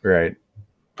 Right.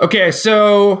 Okay,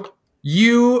 so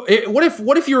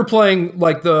what if you were playing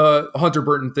like the Hunter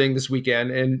Burton thing this weekend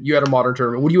and you had a Modern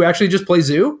tournament? Would you actually just play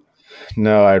Zoo?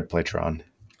 No, I'd play Tron.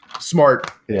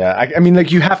 Smart. Yeah, I mean,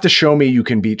 like, you have to show me you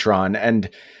can beat Tron, and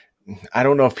I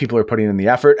don't know if people are putting in the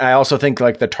effort. I also think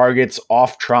like the targets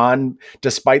off Tron,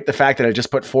 despite the fact that I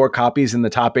just put 4 copies in the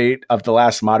top 8 of the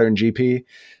last Modern GP.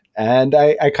 And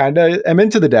I kind of am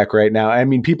into the deck right now. I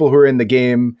mean, people who are in the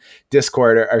game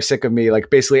Discord are sick of me. Like,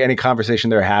 basically any conversation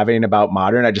they're having about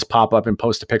Modern, I just pop up and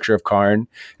post a picture of Karn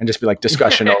and just be like,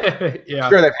 discussion over. Yeah.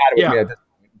 Sure, they've had it with me at this point.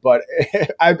 But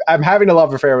I'm having a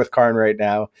love affair with Karn right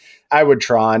now. I would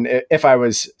Tron if I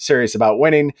was serious about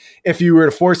winning. If you were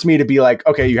to force me to be like,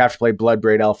 okay, you have to play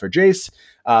Bloodbraid Elf or Jace,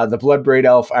 the Bloodbraid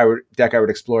Elf deck I would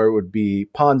explore would be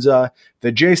Ponza.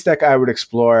 The Jace deck I would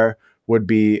explore would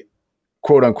be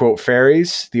quote unquote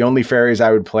fairies. The only fairies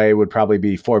I would play would probably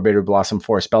be 4 Bitter Blossom,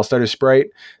 4 Spellstutter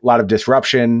Sprite, a lot of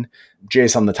disruption,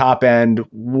 Jace on the top end.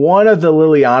 One of the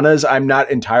Lilianas, I'm not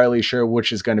entirely sure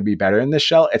which is going to be better in this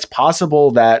shell. It's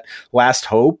possible that Last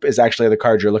Hope is actually the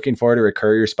card you're looking for to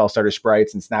recur your Spellstutter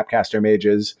Sprites and Snapcaster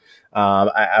Mages.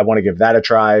 I want to give that a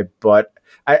try, but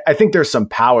I think there's some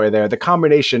power there. The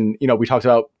combination, we talked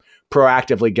about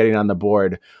proactively getting on the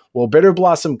board. Well, Bitter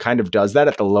Blossom kind of does that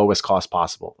at the lowest cost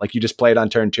possible. Like, you just play it on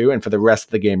turn 2, and for the rest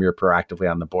of the game, you're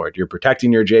proactively on the board. You're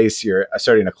protecting your Jace, you're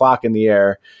asserting a clock in the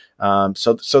air.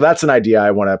 So that's an idea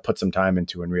I want to put some time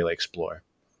into and really explore.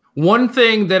 One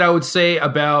thing that I would say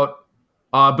about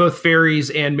both fairies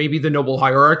and maybe the Noble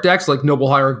Hierarch decks, like Noble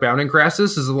Hierarch Bounding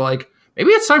Crassus, is like,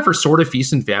 maybe it's time for Sword of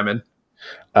Feast and Famine.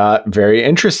 Very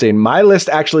interesting. My list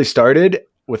actually started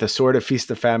with a Sword of Feast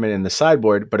of Famine in the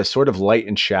sideboard, but a Sword of Light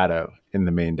and Shadow in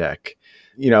the main deck.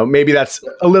 Maybe that's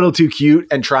a little too cute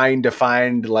and trying to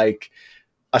find like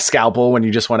a scalpel when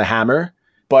you just want to hammer.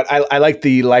 But I like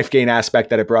the life gain aspect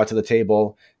that it brought to the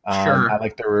table. Sure. I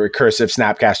like the recursive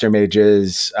Snapcaster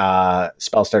Mages,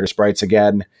 Spellstarter Sprites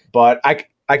again. But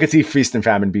I could see Feast and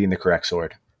Famine being the correct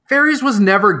sword. Fairies was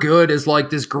never good as like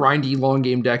this grindy long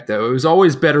game deck, though. It was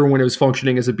always better when it was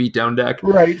functioning as a beatdown deck.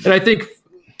 Right. And I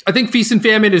think Feast and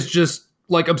Famine is just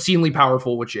like obscenely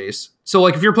powerful with Jace. So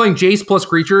like if you're playing Jace plus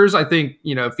creatures, I think,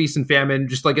 Feast and Famine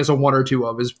just like as a 1 or 2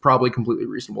 of is probably completely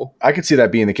reasonable. I could see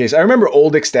that being the case. I remember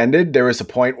old Extended, there was a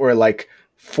point where like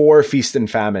 4 Feast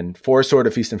and Famine, 4 Sword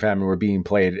of Feast and Famine were being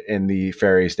played in the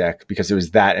Fairies deck because it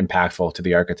was that impactful to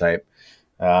the archetype.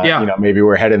 Maybe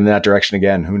we're headed in that direction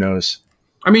again. Who knows?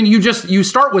 I mean, you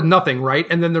start with nothing, right?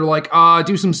 And then they're like,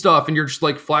 do some stuff. And you're just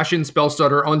like flash in Spell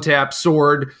Stutter, untap,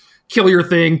 sword, kill your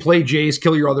thing, play Jace,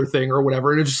 kill your other thing or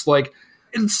whatever. And it's just like,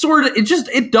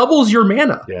 it doubles your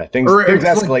mana. Yeah, things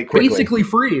escalate like quickly. Basically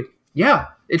free. Yeah,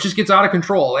 it just gets out of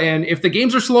control. And if the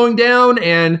games are slowing down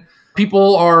and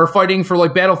people are fighting for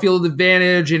like battlefield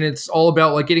advantage and it's all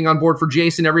about like getting on board for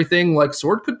Jace and everything, like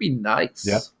sword could be nice.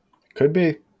 Yeah, could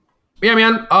be. Yeah,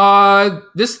 man.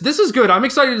 This is good. I'm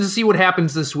excited to see what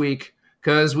happens this week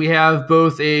because we have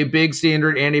both a big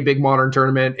standard and a big modern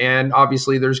tournament, and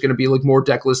obviously there's going to be like more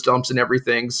deck list dumps and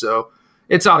everything. So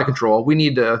it's out of control. We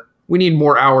need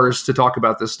more hours to talk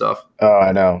about this stuff. Oh,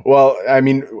 I know. Well, I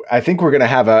mean, I think we're going to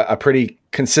have a pretty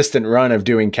consistent run of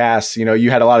doing casts.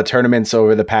 You had a lot of tournaments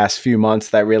over the past few months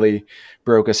that really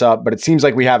broke us up, but it seems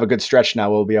like we have a good stretch now.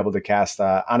 We'll be able to cast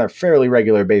on a fairly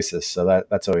regular basis. So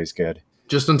that's always good.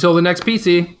 Just until the next PT,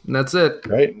 and that's it.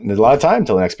 Right. And there's a lot of time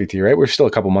until the next PT, right? We're still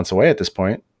a couple months away at this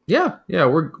point. Yeah,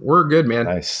 we're good, man.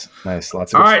 Nice.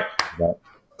 Lots of all right.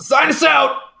 Sign us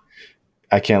out.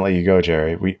 I can't let you go,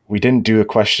 Jerry. We didn't do a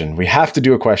question. We have to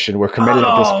do a question. We're committed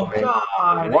at this point.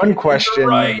 God. One question.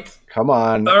 Right. Come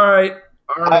on. All right.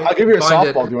 I'll give you a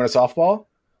softball. Do you want a softball?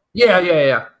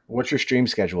 Yeah. What's your stream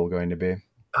schedule going to be?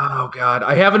 Oh, God.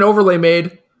 I have an overlay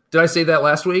made. Did I say that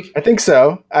last week? I think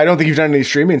so. I don't think you've done any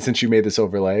streaming since you made this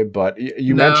overlay, but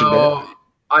you mentioned it. No,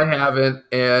 I haven't.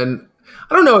 And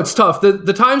I don't know. It's tough.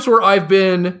 The times where I've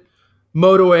been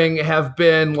motoing have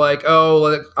been like,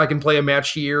 I can play a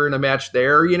match here and a match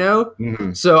there,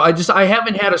 Mm-hmm. So I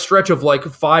haven't had a stretch of like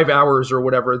 5 hours or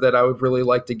whatever that I would really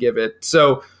like to give it.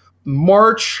 So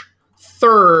March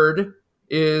 3rd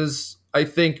is, I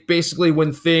think, basically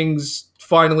when things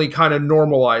finally kind of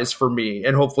normalize for me,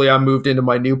 and hopefully I'm moved into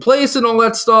my new place and all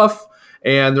that stuff,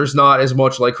 and there's not as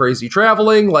much like crazy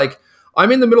traveling. Like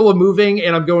I'm in the middle of moving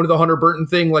and I'm going to the Hunter Burton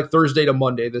thing like Thursday to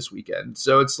Monday this weekend,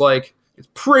 so it's like it's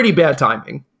pretty bad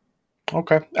timing.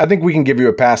 Okay, I think we can give you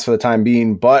a pass for the time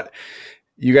being, but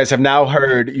you guys have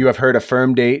heard a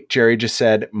firm date. Jerry just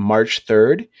said March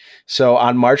 3rd. So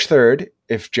on March 3rd,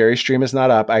 if Jerry's stream is not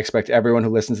up, I expect everyone who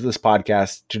listens to this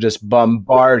podcast to just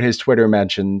bombard his Twitter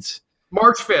mentions.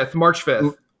 March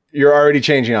 5th. You're already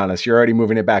changing on us. You're already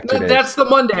moving it back 2 days. That's the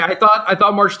Monday. I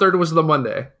thought March 3rd was the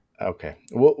Monday. Okay.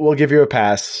 We'll give you a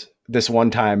pass this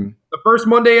one time. The first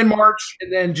Monday in March,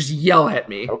 and then just yell at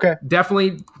me. Okay.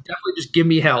 Definitely just give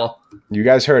me hell. You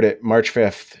guys heard it. March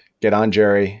 5th. Get on,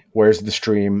 Jerry. Where's the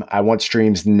stream? I want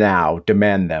streams now.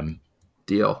 Demand them.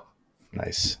 Deal.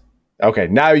 Nice. Okay,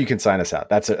 now you can sign us out.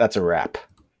 That's a wrap.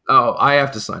 Oh, I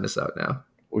have to sign us out now.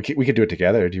 We could do it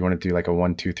together. Do you want to do like a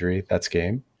 1, 2, 3? That's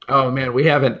game. Oh man, we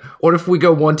haven't. What if we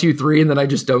go 1, 2, 3 and then I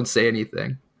just don't say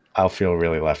anything? I'll feel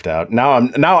really left out. Now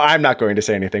I'm not going to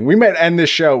say anything. We might end this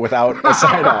show without a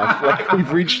sign off. Like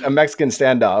we've reached a Mexican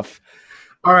standoff.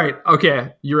 All right.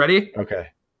 Okay. You ready? Okay.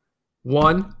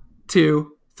 1,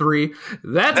 2, 3.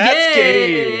 That's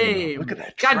game. Look at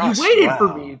that. God, trust. you waited Wow.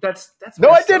 for me. That's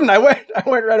No, I didn't. I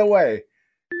went right away.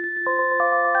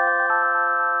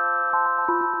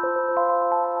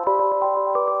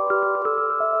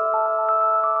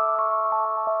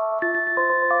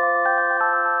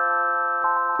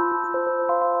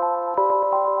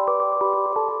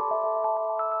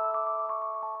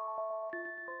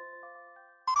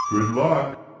 Good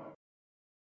luck.